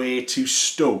was away to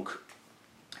Stoke.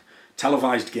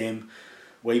 Televised game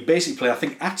where he basically played, I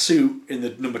think, Atsu in the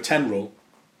number 10 role,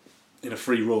 in a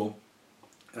free role,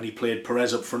 and he played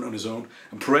Perez up front on his own.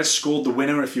 And Perez scored the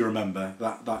winner, if you remember,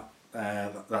 that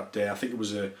day. I think it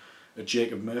was a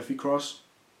Jacob Murphy cross.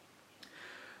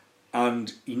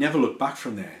 And he never looked back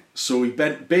from there. So he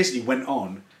basically went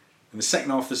on in the second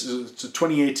half. This is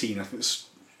 2018. I think this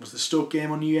was the Stoke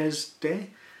game on New Year's Day.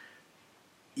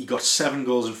 He got 7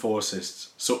 goals and 4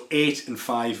 assists. So 8 and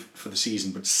 5 for the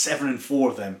season, but 7 and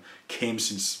 4 of them came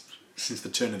since the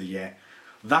turn of the year.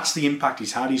 That's the impact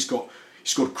he's had. He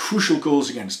scored crucial goals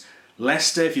against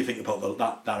Leicester. If you think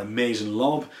about that amazing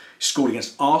lob, he scored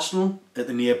against Arsenal at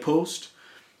the near post.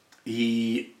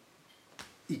 He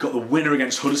got the winner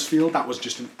against Huddersfield. That was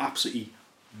just an absolutely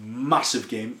massive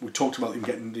game. We talked about him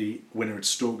getting the winner at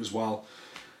Stoke as well,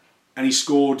 and he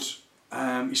scored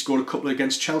a couple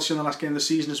against Chelsea in the last game of the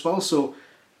season as well. So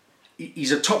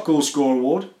he's a top goal scorer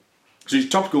award. So he's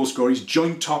top goal scorer. He's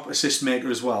joint top assist maker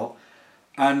as well,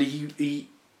 and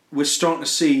we're starting to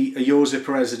see a Jose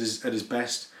Perez at his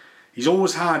best. He's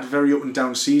always had very up and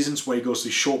down seasons where he goes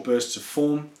through short bursts of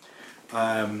form,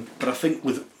 but I think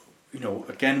with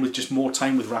just more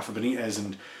time with Rafa Benitez,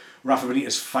 and Rafa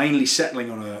Benitez finally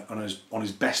settling on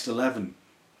his best 11,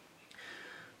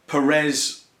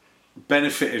 Perez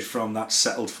benefited from that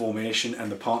settled formation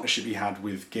and the partnership he had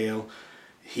with Gale.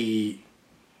 He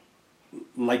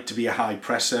liked to be a high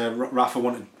presser. Rafa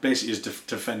wanted basically to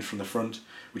defend from the front,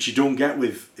 which you don't get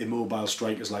with immobile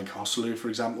strikers like Joselu, for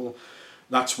example.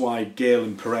 That's why Gale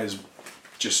and Perez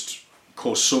just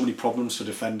caused so many problems for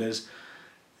defenders.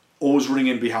 Always running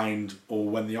in behind, or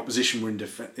when the opposition were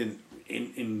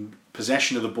in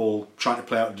possession of the ball, trying to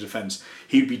play out the defence,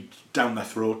 he'd be down their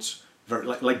throats, very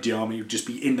like Diarmi. He'd just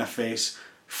be in their face,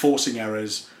 forcing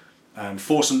errors,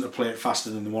 forcing them to play it faster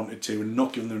than they wanted to, and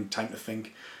not giving them time to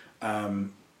think.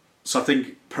 So I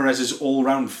think Perez's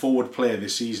all-round forward play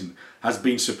this season has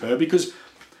been superb, because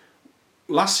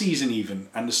last season even,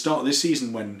 and the start of this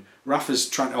season, when Rafa's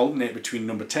trying to alternate between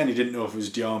number 10, he didn't know if it was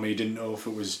Diarmi, he didn't know if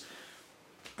it was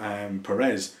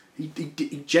Perez.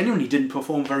 He genuinely didn't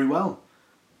perform very well,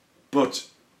 but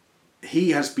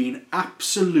he has been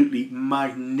absolutely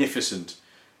magnificent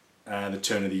the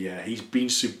turn of the year. He's been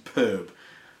superb.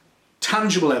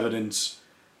 Tangible evidence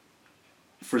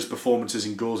for his performances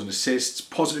in goals and assists,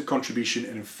 positive contribution,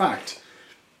 and in fact,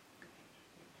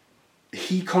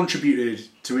 he contributed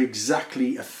to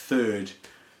exactly a third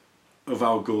of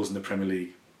our goals in the Premier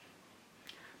League.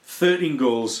 13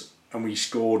 goals, and we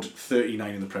scored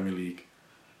 39 in the Premier League.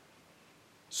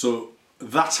 So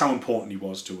that's how important he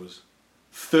was to us.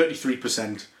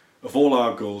 33% of all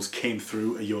our goals came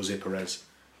through a Jose Perez.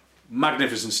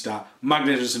 Magnificent stat,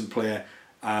 magnificent player,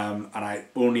 and I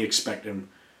only expect him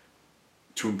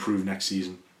to improve next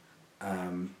season.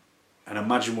 And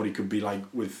imagine what he could be like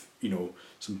with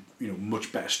some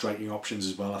much better striking options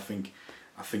as well. I think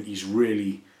he's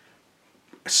really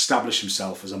established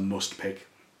himself as a must pick.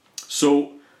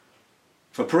 So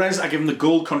for Perez, I give him the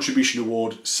Goal Contribution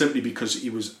Award simply because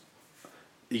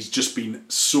he's just been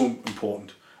so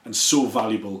important and so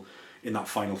valuable in that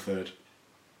final third.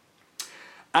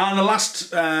 And the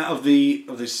last of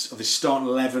this starting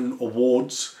 11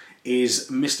 awards is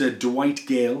Mr. Dwight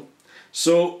Gale.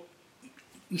 So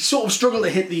he sort of struggled to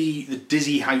hit the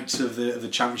dizzy heights of the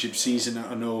championship season.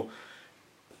 I know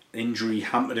injury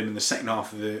hampered him in the second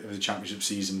half of the championship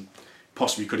season.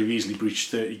 Possibly could have easily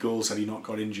breached 30 goals had he not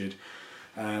got injured.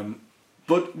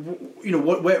 But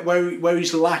where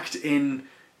he's lacked in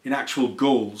actual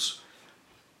goals,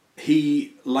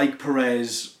 he, like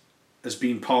Perez, has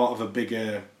been part of a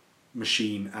bigger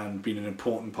machine and been an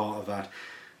important part of that.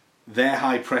 Their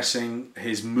high pressing,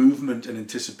 his movement and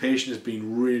anticipation has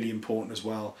been really important as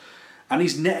well. And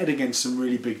he's netted against some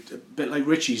really big, a bit like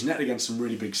Richie, he's netted against some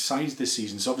really big sides this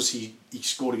season. So obviously he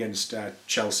scored against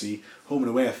Chelsea, home and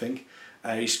away I think.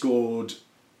 He scored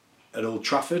at Old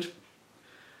Trafford.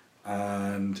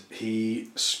 And he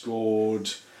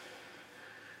scored...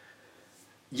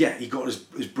 Yeah, he got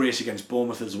his brace against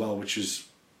Bournemouth as well, which was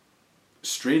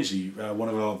strangely one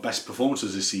of our best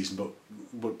performances this season, but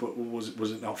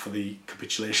was it not for the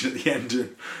capitulation at the end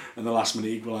and the last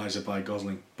minute equaliser by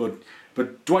Gosling.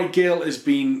 But Dwight Gale has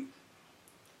been,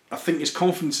 I think his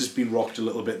confidence has been rocked a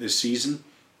little bit this season.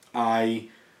 I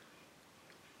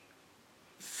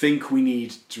think we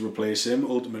need to replace him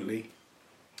ultimately,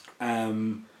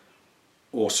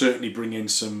 or certainly bring in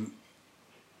some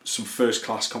first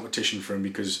class competition for him,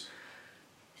 because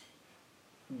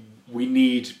we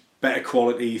need better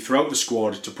quality throughout the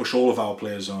squad to push all of our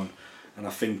players on. And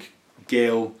I think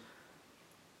Gale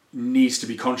needs to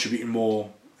be contributing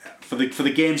more for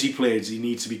the games he plays. He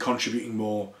needs to be contributing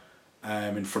more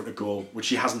in front of goal, which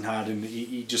he hasn't had, and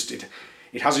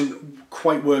it hasn't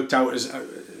quite worked out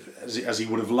as he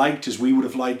would have liked, as we would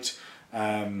have liked.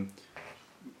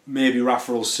 Maybe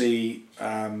Rafa will see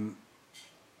a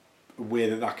way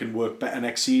that can work better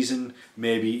next season.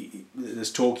 Maybe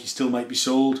there's talk he still might be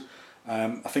sold.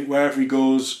 I think wherever he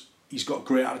goes, he's got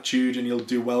great attitude and he'll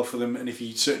do well for them. And if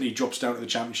he certainly drops down to the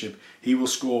Championship, he will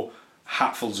score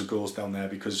hatfuls of goals down there,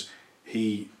 because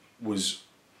he was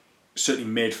certainly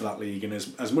made for that league. And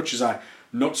as much as I'm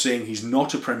not saying he's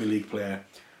not a Premier League player,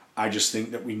 I just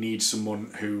think that we need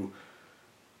someone who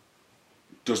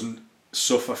doesn't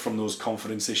suffer from those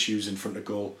confidence issues in front of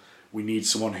goal. We need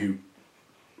someone who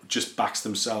just backs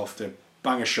themselves to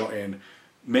bang a shot in,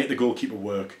 make the goalkeeper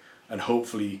work, and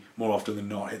hopefully, more often than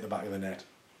not, hit the back of the net.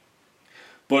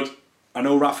 But I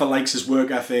know Rafa likes his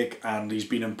work ethic, and he's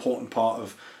been an important part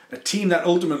of a team that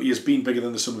ultimately has been bigger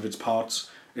than the sum of its parts.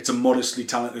 It's a modestly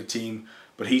talented team,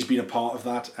 but he's been a part of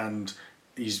that, and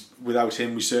without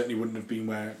him, we certainly wouldn't have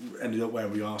ended up where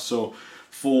we are. So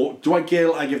for Dwight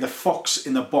Gale, I give the Fox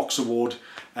in the Box award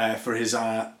for his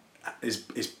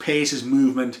pace, his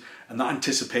movement, and that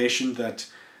anticipation that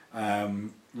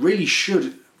really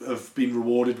should have been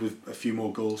rewarded with a few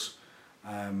more goals.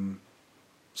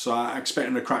 So I expect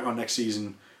him to crack on next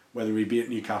season, whether he be at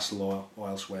Newcastle or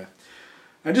elsewhere.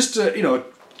 And just to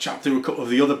chat through a couple of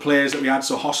the other players that we had.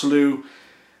 So Joselu,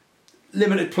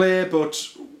 limited player,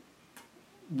 but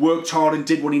worked hard and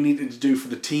did what he needed to do for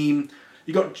the team.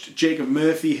 You got Jacob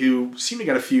Murphy, who seemed to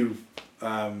get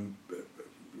a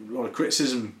lot of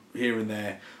criticism here and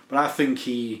there, but I think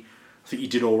he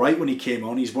did all right when he came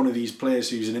on. He's one of these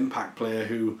players who's an impact player,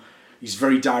 who he's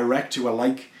very direct, who I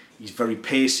like. He's very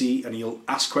pacey, and he'll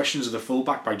ask questions of the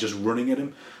fullback by just running at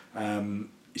him.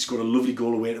 He's got a lovely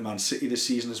goal away to Man City this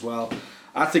season as well.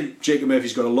 I think Jacob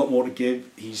Murphy's got a lot more to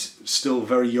give. He's still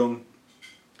very young.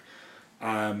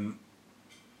 And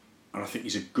I think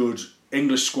he's a good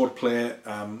English squad player,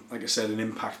 like I said, an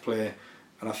impact player.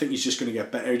 And I think he's just going to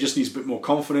get better. He just needs a bit more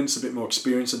confidence, a bit more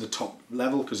experience at the top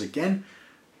level, because again,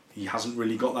 he hasn't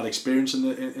really got that experience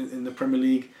in the Premier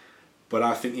League. But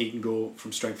I think he can go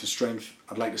from strength to strength.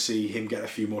 I'd like to see him get a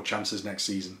few more chances next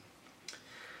season.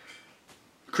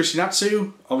 Christian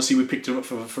Atsu, obviously we picked him up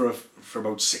for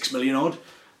about 6 million odd.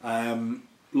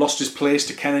 Lost his place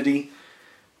to Kennedy.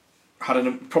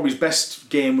 Had probably his best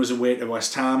game was away to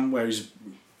West Ham, where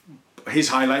his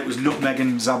highlight was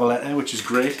nutmegging Zabaleta, which is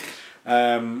great,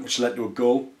 which led to a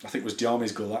goal. I think it was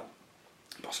Diame's goal, that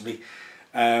possibly.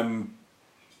 And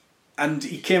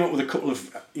he came up with a couple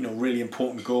of really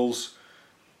important goals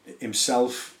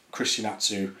himself, Christian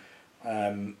Atsu.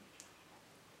 I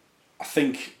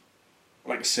think,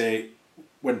 like I say,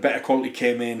 when better quality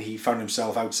came in, he found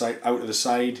himself out of the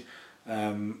side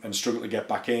and struggled to get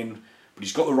back in. But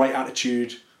he's got the right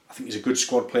attitude. I think he's a good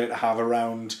squad player to have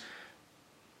around.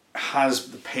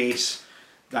 Has the pace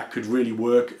that could really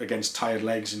work against tired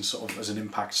legs and sort of as an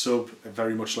impact sub,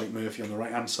 very much like Murphy on the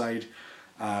right hand side.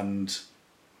 And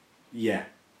yeah,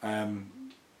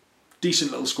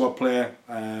 decent little squad player,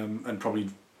 and probably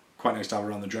quite nice to have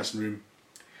around the dressing room.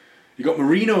 You got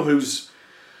Marino, who's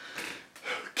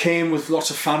came with lots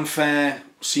of fanfare,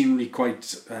 seemingly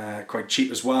quite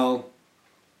cheap as well,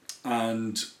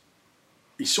 and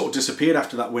he sort of disappeared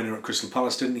after that winner at Crystal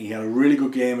Palace, didn't he? He had a really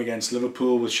good game against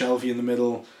Liverpool with Shelvey in the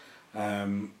middle.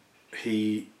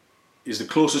 He is the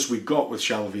closest we've got with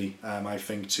Shelvey, I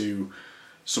think, to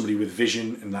somebody with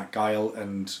vision and that guile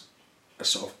and a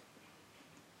sort of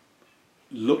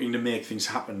looking to make things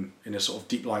happen in a sort of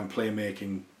deep line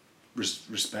playmaking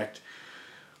respect.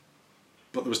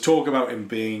 But there was talk about him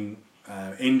being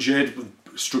injured,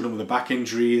 struggling with a back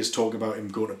injury. There's talk about him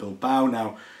going to Bilbao.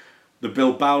 Now, the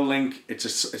Bilbao link,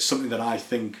 it's something that I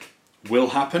think will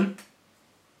happen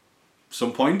at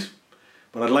some point.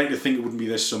 But I'd like to think it wouldn't be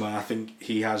this summer. I think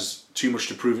he has too much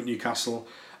to prove at Newcastle.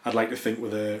 I'd like to think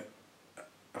with a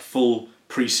full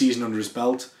pre-season under his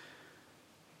belt,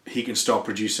 he can start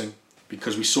producing,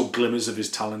 because we saw glimmers of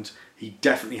his talent. He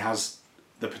definitely has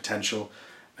the potential.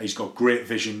 He's got great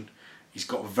vision. He's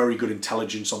got very good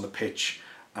intelligence on the pitch,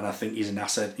 and I think he's an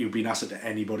asset. He would be an asset to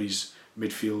anybody's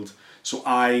midfield.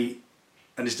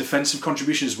 And his defensive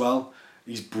contribution as well.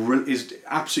 He's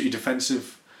absolutely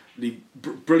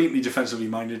brilliantly defensively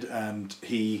minded, and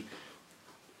he,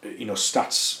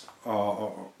 stats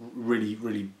are really,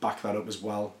 really back that up as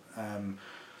well.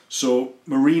 So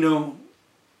Marino,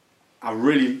 I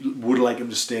really would like him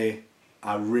to stay.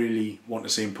 I really want to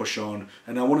see him push on,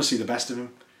 and I want to see the best of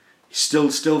him.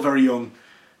 He's still very young.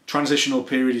 Transitional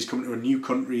period. He's coming to a new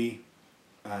country,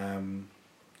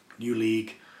 new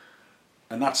league,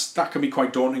 and that can be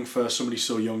quite daunting for somebody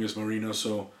so young as Marino.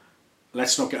 So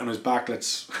let's not get on his back.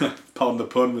 Let's pardon the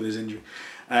pun with his injury,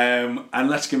 and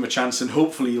let's give him a chance. And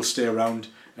hopefully he'll stay around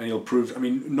and he'll prove. I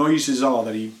mean, noises are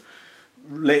that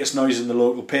latest noise in the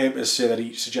local papers say that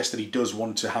he suggests that he does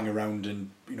want to hang around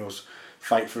and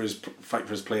fight for his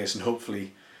place, and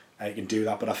hopefully he can do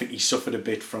that. But I think he suffered a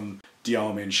bit from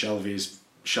Diarmé and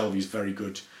Shelvey's very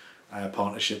good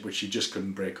partnership, which he just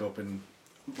couldn't break up. And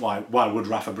why would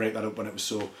Rafa break that up when it was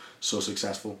so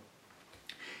successful?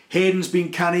 Hayden's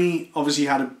been canny. Obviously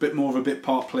had a bit more of a bit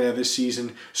part player this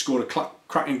season. Scored a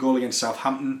cracking goal against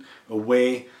Southampton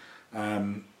away.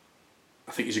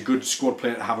 I think he's a good squad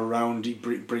player to have around. He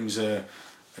brings a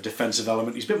defensive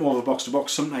element. He's a bit more of a box to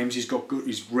box. Sometimes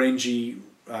he's rangy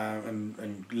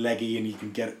and leggy, and he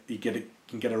can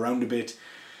get around a bit.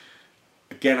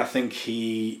 Again, I think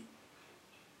he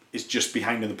is just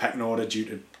behind in the pecking order due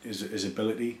to his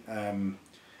ability.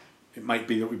 It might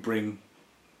be that we bring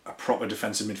a proper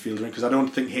defensive midfielder in, because I don't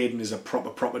think Hayden is a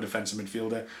proper defensive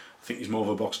midfielder. I think he's more of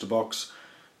a box to box.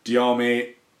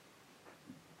 Diarmé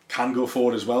can go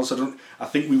forward as well, so I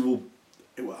think we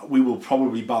will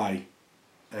probably buy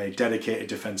a dedicated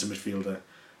defensive midfielder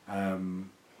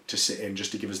to sit in,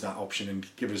 just to give us that option and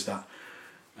give us that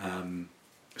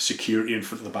security in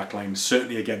front of the back line,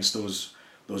 certainly against those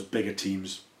bigger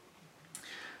teams.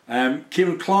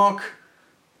 Kieran Clark,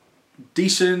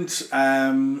 decent.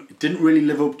 Didn't really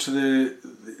live up to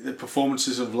the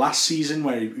performances of last season,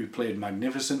 where he played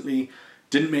magnificently.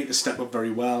 Didn't make the step up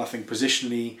very well. I think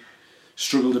positionally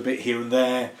struggled a bit here and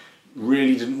there.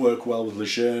 Really didn't work well with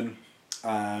Lejeune.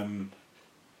 And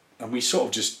we sort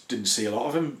of just didn't see a lot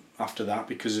of him after that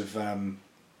because of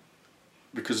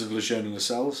Lejeune and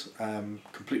Lascelles.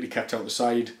 Completely kept out the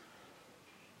side.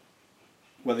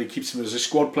 Whether he keeps him as a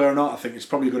squad player or not, I think it's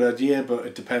probably a good idea, but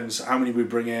it depends how many we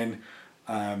bring in.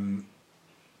 I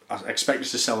expect us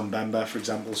to sell Mbemba, for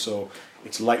example, so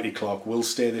it's likely Clark will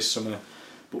stay this summer,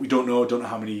 but we don't know. Don't know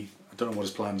how many. I don't know what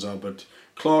his plans are, but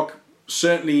Clark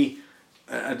certainly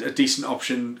a decent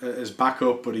option as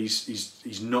backup, but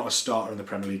he's not a starter in the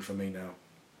Premier League for me now.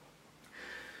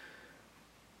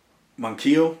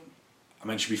 Manquillo, I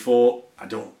mentioned before, I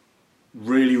don't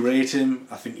really rate him.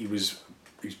 I think he's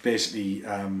basically,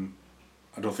 I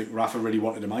don't think Rafa really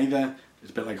wanted him either.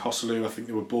 It's a bit like Joselu. I think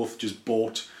they were both just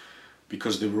bought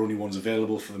because they were only ones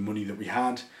available for the money that we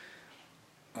had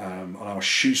on our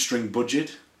shoestring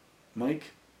budget,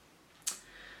 Mike.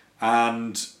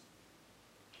 And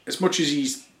as much as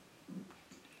he's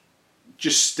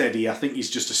just steady, I think he's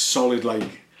just a solid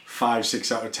 5,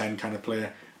 6 out of 10 kind of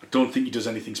player. I don't think he does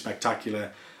anything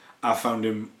spectacular. I found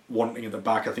him wanting at the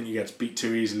back. I think he gets beat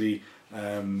too easily,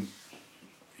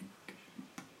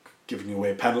 giving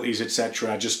away penalties,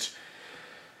 etc. Just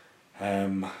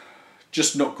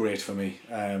not great for me.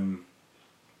 I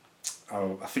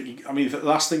think the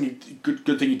last thing, good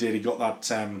thing he did, he got that.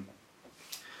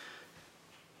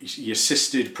 He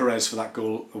assisted Perez for that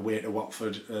goal away to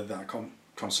Watford, that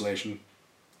consolation.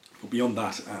 But beyond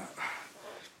that,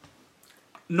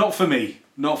 not for me.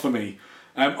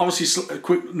 Obviously, a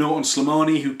quick note on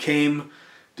Slimani, who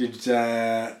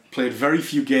played very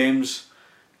few games,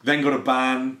 then got a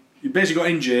ban. He basically got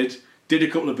injured, did a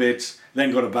couple of bits,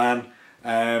 then got a ban.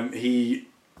 He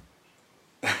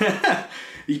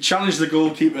challenged the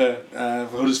goalkeeper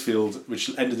for Huddersfield,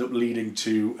 which ended up leading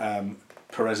to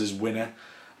Perez's winner,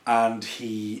 and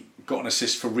he got an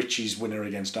assist for Richie's winner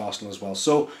against Arsenal as well.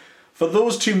 So for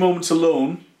those two moments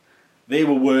alone, they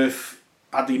were worth,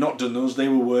 had they not done those, they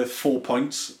were worth 4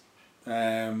 points,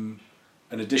 an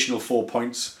additional 4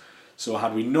 points. So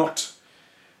had we not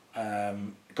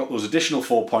got those additional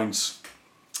 4 points,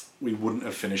 we wouldn't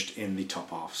have finished in the top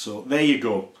half. So there you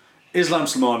go. Islam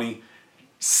Slimani,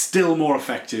 still more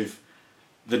effective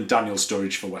than Daniel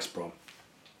Sturridge for West Brom.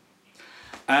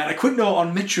 A quick note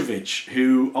on Mitrovic,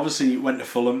 who obviously went to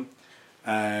Fulham.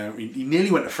 He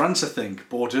nearly went to France, I think.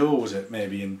 Bordeaux was it,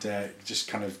 maybe, and just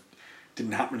kind of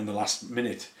didn't happen in the last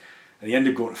minute. And he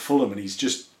ended up going to Fulham, and he's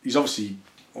obviously,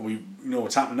 well, we know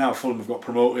what's happened now. Fulham have got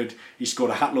promoted. He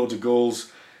scored a hat load of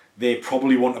goals. They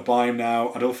probably want to buy him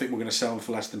now. I don't think we're going to sell him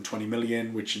for less than 20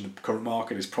 million, which in the current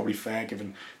market is probably fair,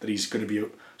 given that he's going to be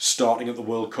starting at the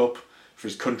World Cup for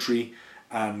his country,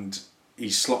 and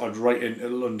he's slotted right into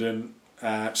London.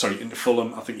 Into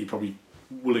Fulham. I think he probably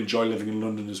will enjoy living in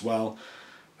London as well.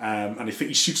 And I think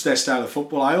he suits their style of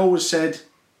football. I always said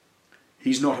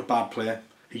he's not a bad player.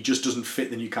 He just doesn't fit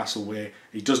the Newcastle way.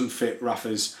 He doesn't fit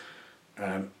Rafa's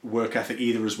work ethic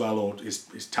either as well, or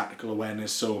his tactical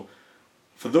awareness. So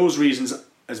for those reasons,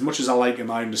 as much as I like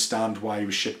him, I understand why he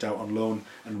was shipped out on loan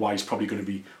and why he's probably going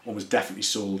to be almost definitely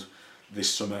sold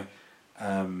this summer.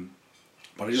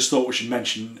 But I just thought we should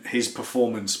mention his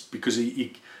performance because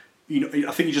he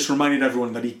I think he just reminded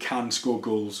everyone that he can score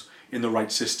goals in the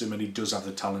right system and he does have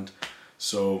the talent.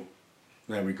 So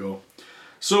there we go.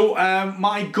 So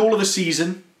my goal of the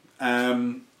season,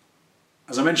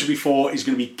 as I mentioned before, is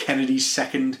going to be Kennedy's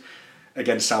second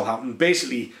against Southampton.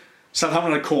 Basically,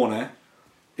 Southampton had a corner.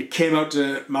 It came out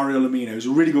to Mario Lemina, who's a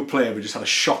really good player, but just had a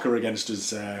shocker against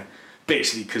us,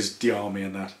 basically because Diarmi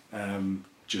and that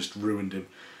just ruined him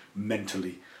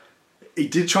mentally. He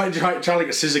did try like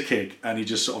a scissor kick, and he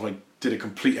just sort of like did a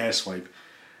complete air swipe.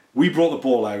 We brought the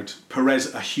ball out.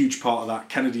 Perez, a huge part of that.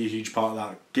 Kennedy, a huge part of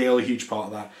that. Gale, a huge part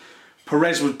of that.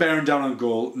 Perez was bearing down on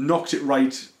goal, knocked it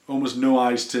right, almost no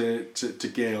eyes to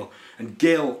Gale, and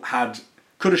Gale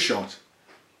could have shot.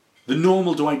 The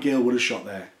normal Dwight Gale would have shot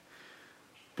there.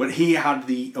 But he had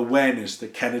the awareness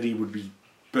that Kennedy would be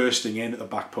bursting in at the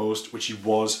back post, which he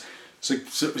was. So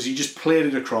he just played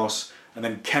it across, and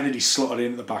then Kennedy slotted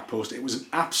in at the back post. It was an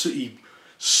absolutely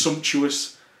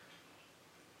sumptuous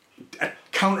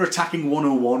counter-attacking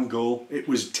 101 goal. It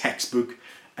was textbook,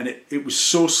 and it was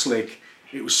so slick,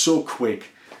 it was so quick,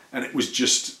 and it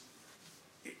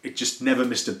just never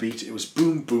missed a beat. It was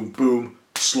boom, boom, boom,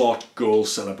 slot, goal,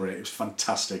 celebrate. It was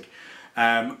fantastic.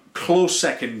 Close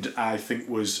second, I think,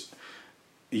 was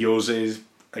Jose's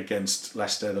against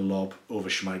Leicester, the lob over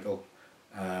Schmeichel,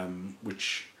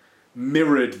 which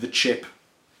mirrored the chip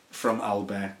from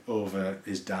Albert over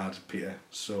his dad, Peter.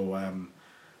 So,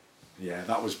 yeah,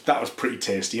 that was pretty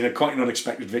tasty, and quite an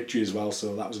unexpected victory as well,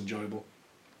 so that was enjoyable.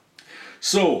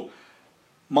 So,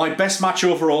 my best match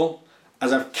overall,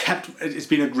 as it's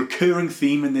been a recurring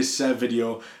theme in this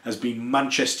video, has been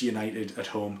Manchester United at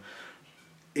home.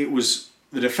 It was,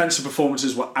 the defensive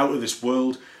performances were out of this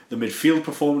world. The midfield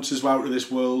performances were out of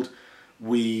this world.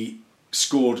 We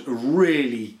scored a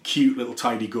really cute little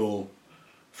tidy goal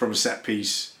from a set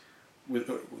piece with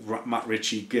Matt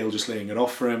Ritchie, Gale just laying it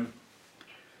off for him.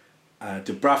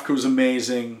 Dubravka was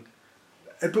amazing.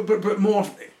 But more,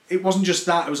 it wasn't just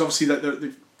that. It was obviously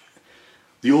that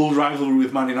the old rivalry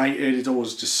with Man United. It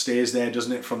always just stays there,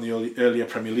 doesn't it, from the earlier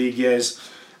Premier League years.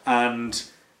 And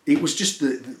it was just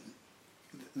the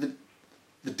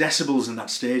decibels in that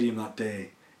stadium that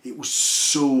day. It was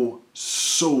so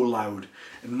loud.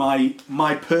 And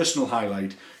my personal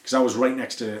highlight, because I was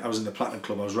in the Platinum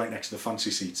Club, I was right next to the fancy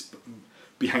seats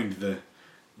behind the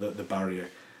barrier,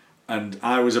 and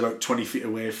I was about 20 feet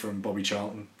away from Bobby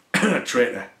Charlton,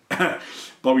 traitor,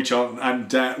 Bobby Charlton,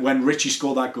 and when Richie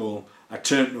scored that goal, I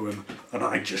turned to him and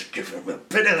I just gave him a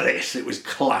bit of this. It was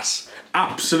class,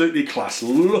 absolutely class,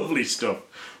 lovely stuff.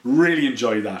 Really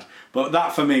enjoyed that. But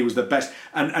that for me was the best,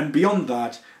 and beyond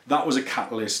that, that was a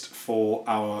catalyst for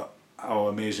our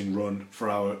amazing run, for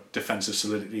our defensive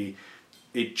solidity.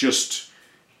 It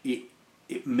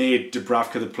made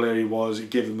Dubravka the player he was. It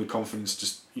gave him the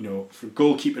confidence for a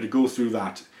goalkeeper to go through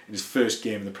that in his first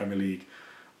game in the Premier League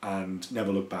and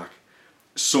never look back.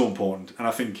 So important. And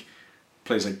I think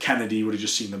players like Kennedy would have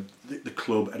just seen the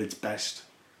club at its best.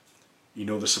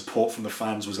 The support from the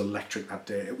fans was electric that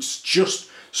day. It was just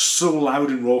so loud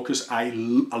and raucous. I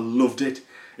loved it.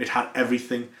 It had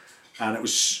everything, and it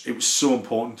was so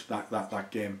important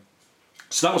that game.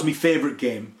 So that was my favourite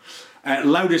game.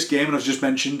 Loudest game, and I've just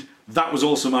mentioned, that was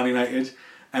also Man United.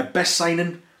 Best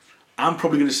signing, I'm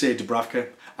probably going to say Dubravka.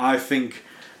 I think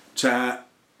to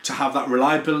have that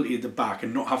reliability at the back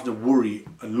and not have to worry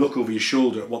and look over your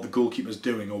shoulder at what the goalkeeper's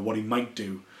doing or what he might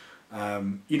do.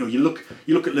 You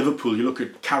look at Liverpool, you look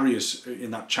at Karius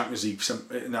in that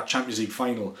Champions League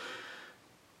final.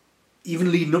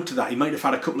 Even leading up to that, he might have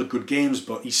had a couple of good games,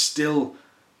 but he still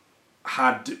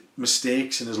had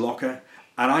mistakes in his locker,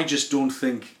 and I just don't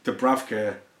think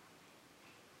Dubravka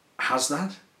has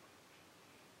that.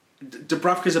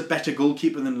 Dubravka's a better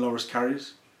goalkeeper than Loris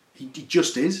Karius. He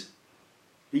just is.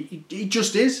 He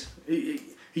just is.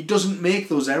 He doesn't make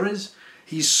those errors.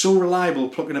 He's so reliable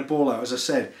plucking a ball out, as I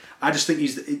said. I just think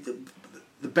he's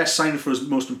the best signing for us,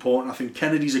 most important. I think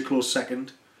Kennedy's a close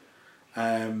second.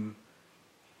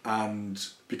 And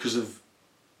because of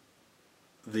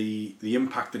the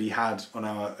impact that he had on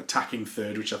our attacking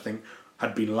third, which I think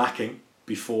had been lacking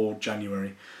before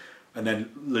January. And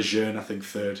then Lejeune, I think,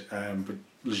 third. But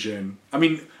Lejeune, I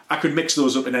mean, I could mix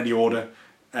those up in any order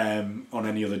on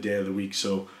any other day of the week.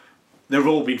 So they've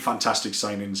all been fantastic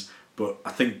signings. But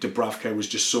I think Dubravka was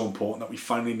just so important that we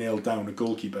finally nailed down a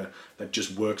goalkeeper that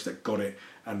just works, that got it,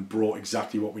 and brought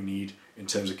exactly what we need in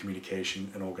terms of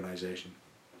communication and organisation.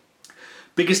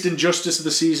 Biggest injustice of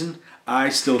the season, I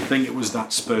still think it was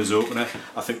that Spurs opener.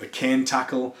 I think the Kane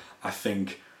tackle, I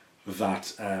think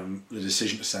that the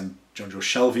decision to send Jonjo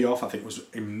Shelvey off, I think was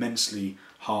immensely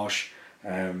harsh.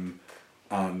 And,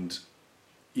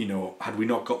 you know, had we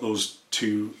not got those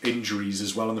 2 injuries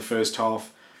as well in the first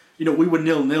half, you know, we were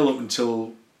 0-0 up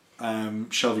until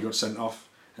Shelvey got sent off,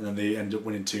 and then they ended up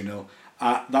winning 2-0.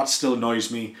 That still annoys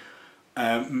me.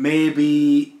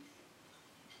 Maybe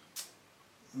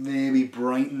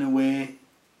Brighton away.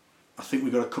 I think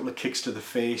we got a couple of kicks to the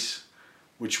face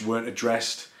which weren't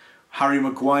addressed. Harry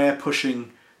Maguire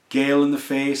pushing Gale in the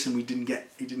face, and he didn't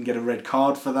get a red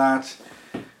card for that.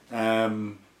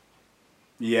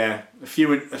 Yeah, a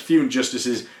few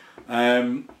injustices.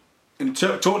 And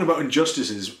talking about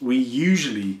injustices, we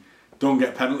usually don't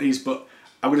get penalties, but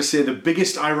I'm going to say the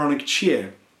biggest ironic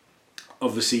cheer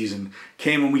of the season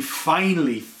came when we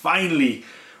finally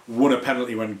won a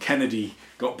penalty when Kennedy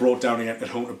got brought down again at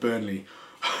home to Burnley.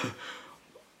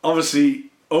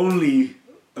 Obviously, only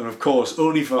for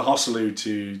Joselu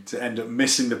to end up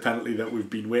missing the penalty that we've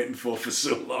been waiting for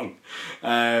so long.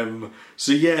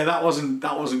 So yeah, that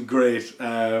wasn't great,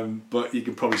 but you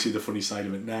can probably see the funny side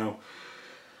of it now.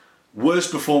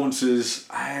 Worst performances,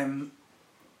 I'd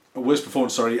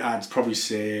probably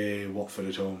say Watford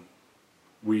at home.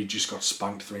 We just got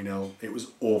spanked 3-0. It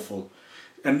was awful.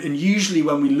 And usually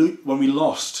when we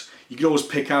lost, you could always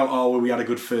pick out, we had a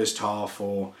good first half,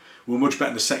 or we were much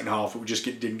better in the second half, but we just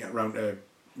didn't get around to,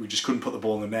 we just couldn't put the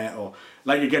ball in the net. Or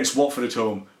like against Watford at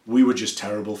home, we were just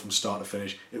terrible from start to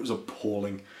finish. It was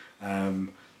appalling.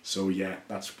 So yeah,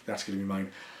 that's going to be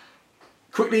mine.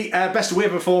 Quickly, best away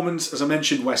performance, as I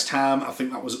mentioned, West Ham. I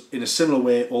think that was, in a similar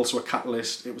way, also a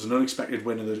catalyst. It was an unexpected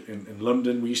win in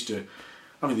London. There used to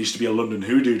be a London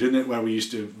hoodoo, didn't it, where we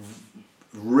used to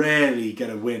rarely get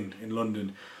a win in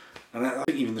London. And I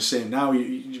think even the same now,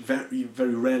 you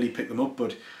very rarely pick them up,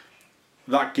 but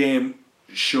that game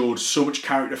showed so much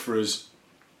character for us.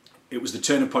 It was the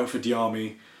turning point for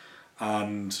Diarmi,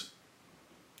 and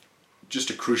just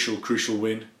a crucial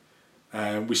win.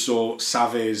 We saw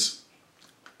Savé's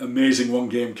amazing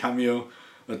one-game cameo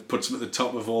that puts him at the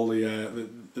top of all the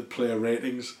player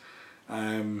ratings.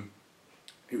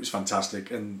 It was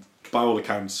fantastic, and by all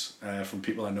accounts, from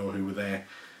people I know who were there,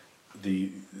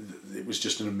 it was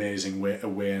just an amazing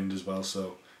away end as well.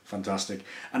 So fantastic.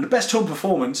 And the best home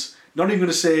performance, not even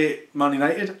going to say Man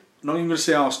United, not even going to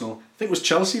say Arsenal, I think it was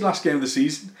Chelsea last game of the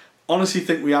season. Honestly,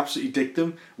 think we absolutely dicked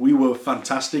them. We were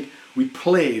fantastic. We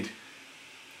played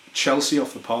Chelsea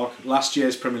off the park, last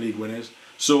year's Premier League winners.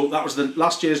 So that was the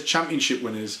last year's Championship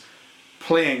winners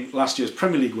playing last year's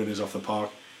Premier League winners off the park.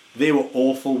 They were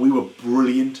awful. We were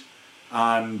brilliant,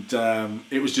 and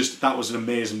that was an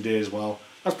amazing day as well.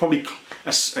 That's probably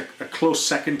a close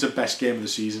second to best game of the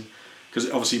season, because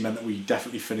it obviously meant that we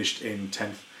definitely finished in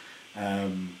 10th.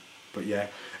 But yeah.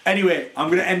 Anyway, I'm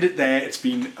going to end it there. It's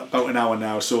been about an hour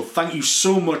now, so thank you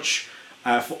so much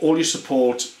for all your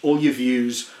support, all your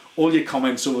views, all your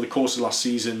comments over the course of last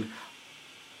season.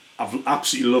 I've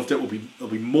absolutely loved it.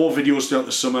 There'll be more videos throughout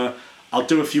the summer. I'll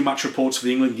do a few match reports for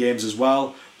the England games as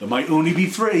well. There might only be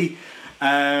 3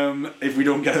 if we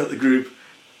don't get out of the group.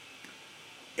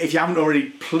 If you haven't already,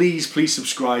 please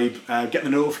subscribe. Get the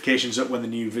notifications up when the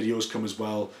new videos come as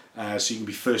well, so you can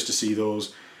be first to see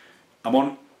those. I'm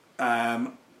on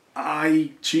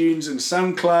iTunes and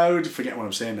SoundCloud. Forget what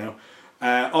I'm saying now.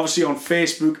 Obviously on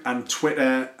Facebook and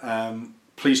Twitter.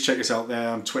 Please check us out there.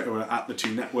 On Twitter, we're at The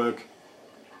Two Network.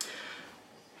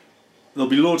 There'll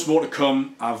be loads more to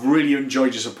come. I've really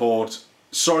enjoyed your support.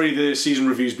 Sorry the season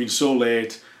review's been so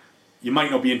late. You might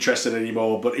not be interested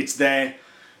anymore, but it's there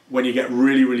when you get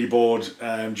really bored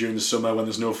during the summer when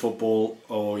there's no football,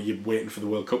 or you're waiting for the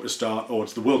World Cup to start, or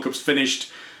it's the World Cup's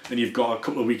finished and you've got a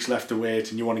couple of weeks left to wait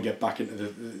and you want to get back into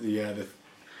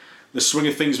the swing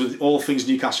of things with all things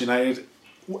Newcastle United.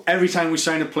 Every time we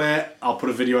sign a player, I'll put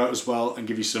a video out as well and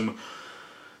give you some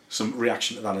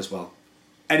reaction to that as well.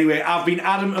 Anyway, I've been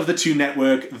Adam of The Two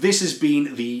Network. This has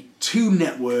been the Two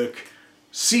Network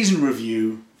season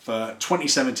review for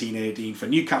 2017-18 for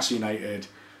Newcastle United,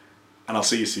 and I'll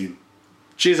see you soon.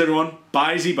 Cheers everyone.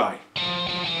 Bye.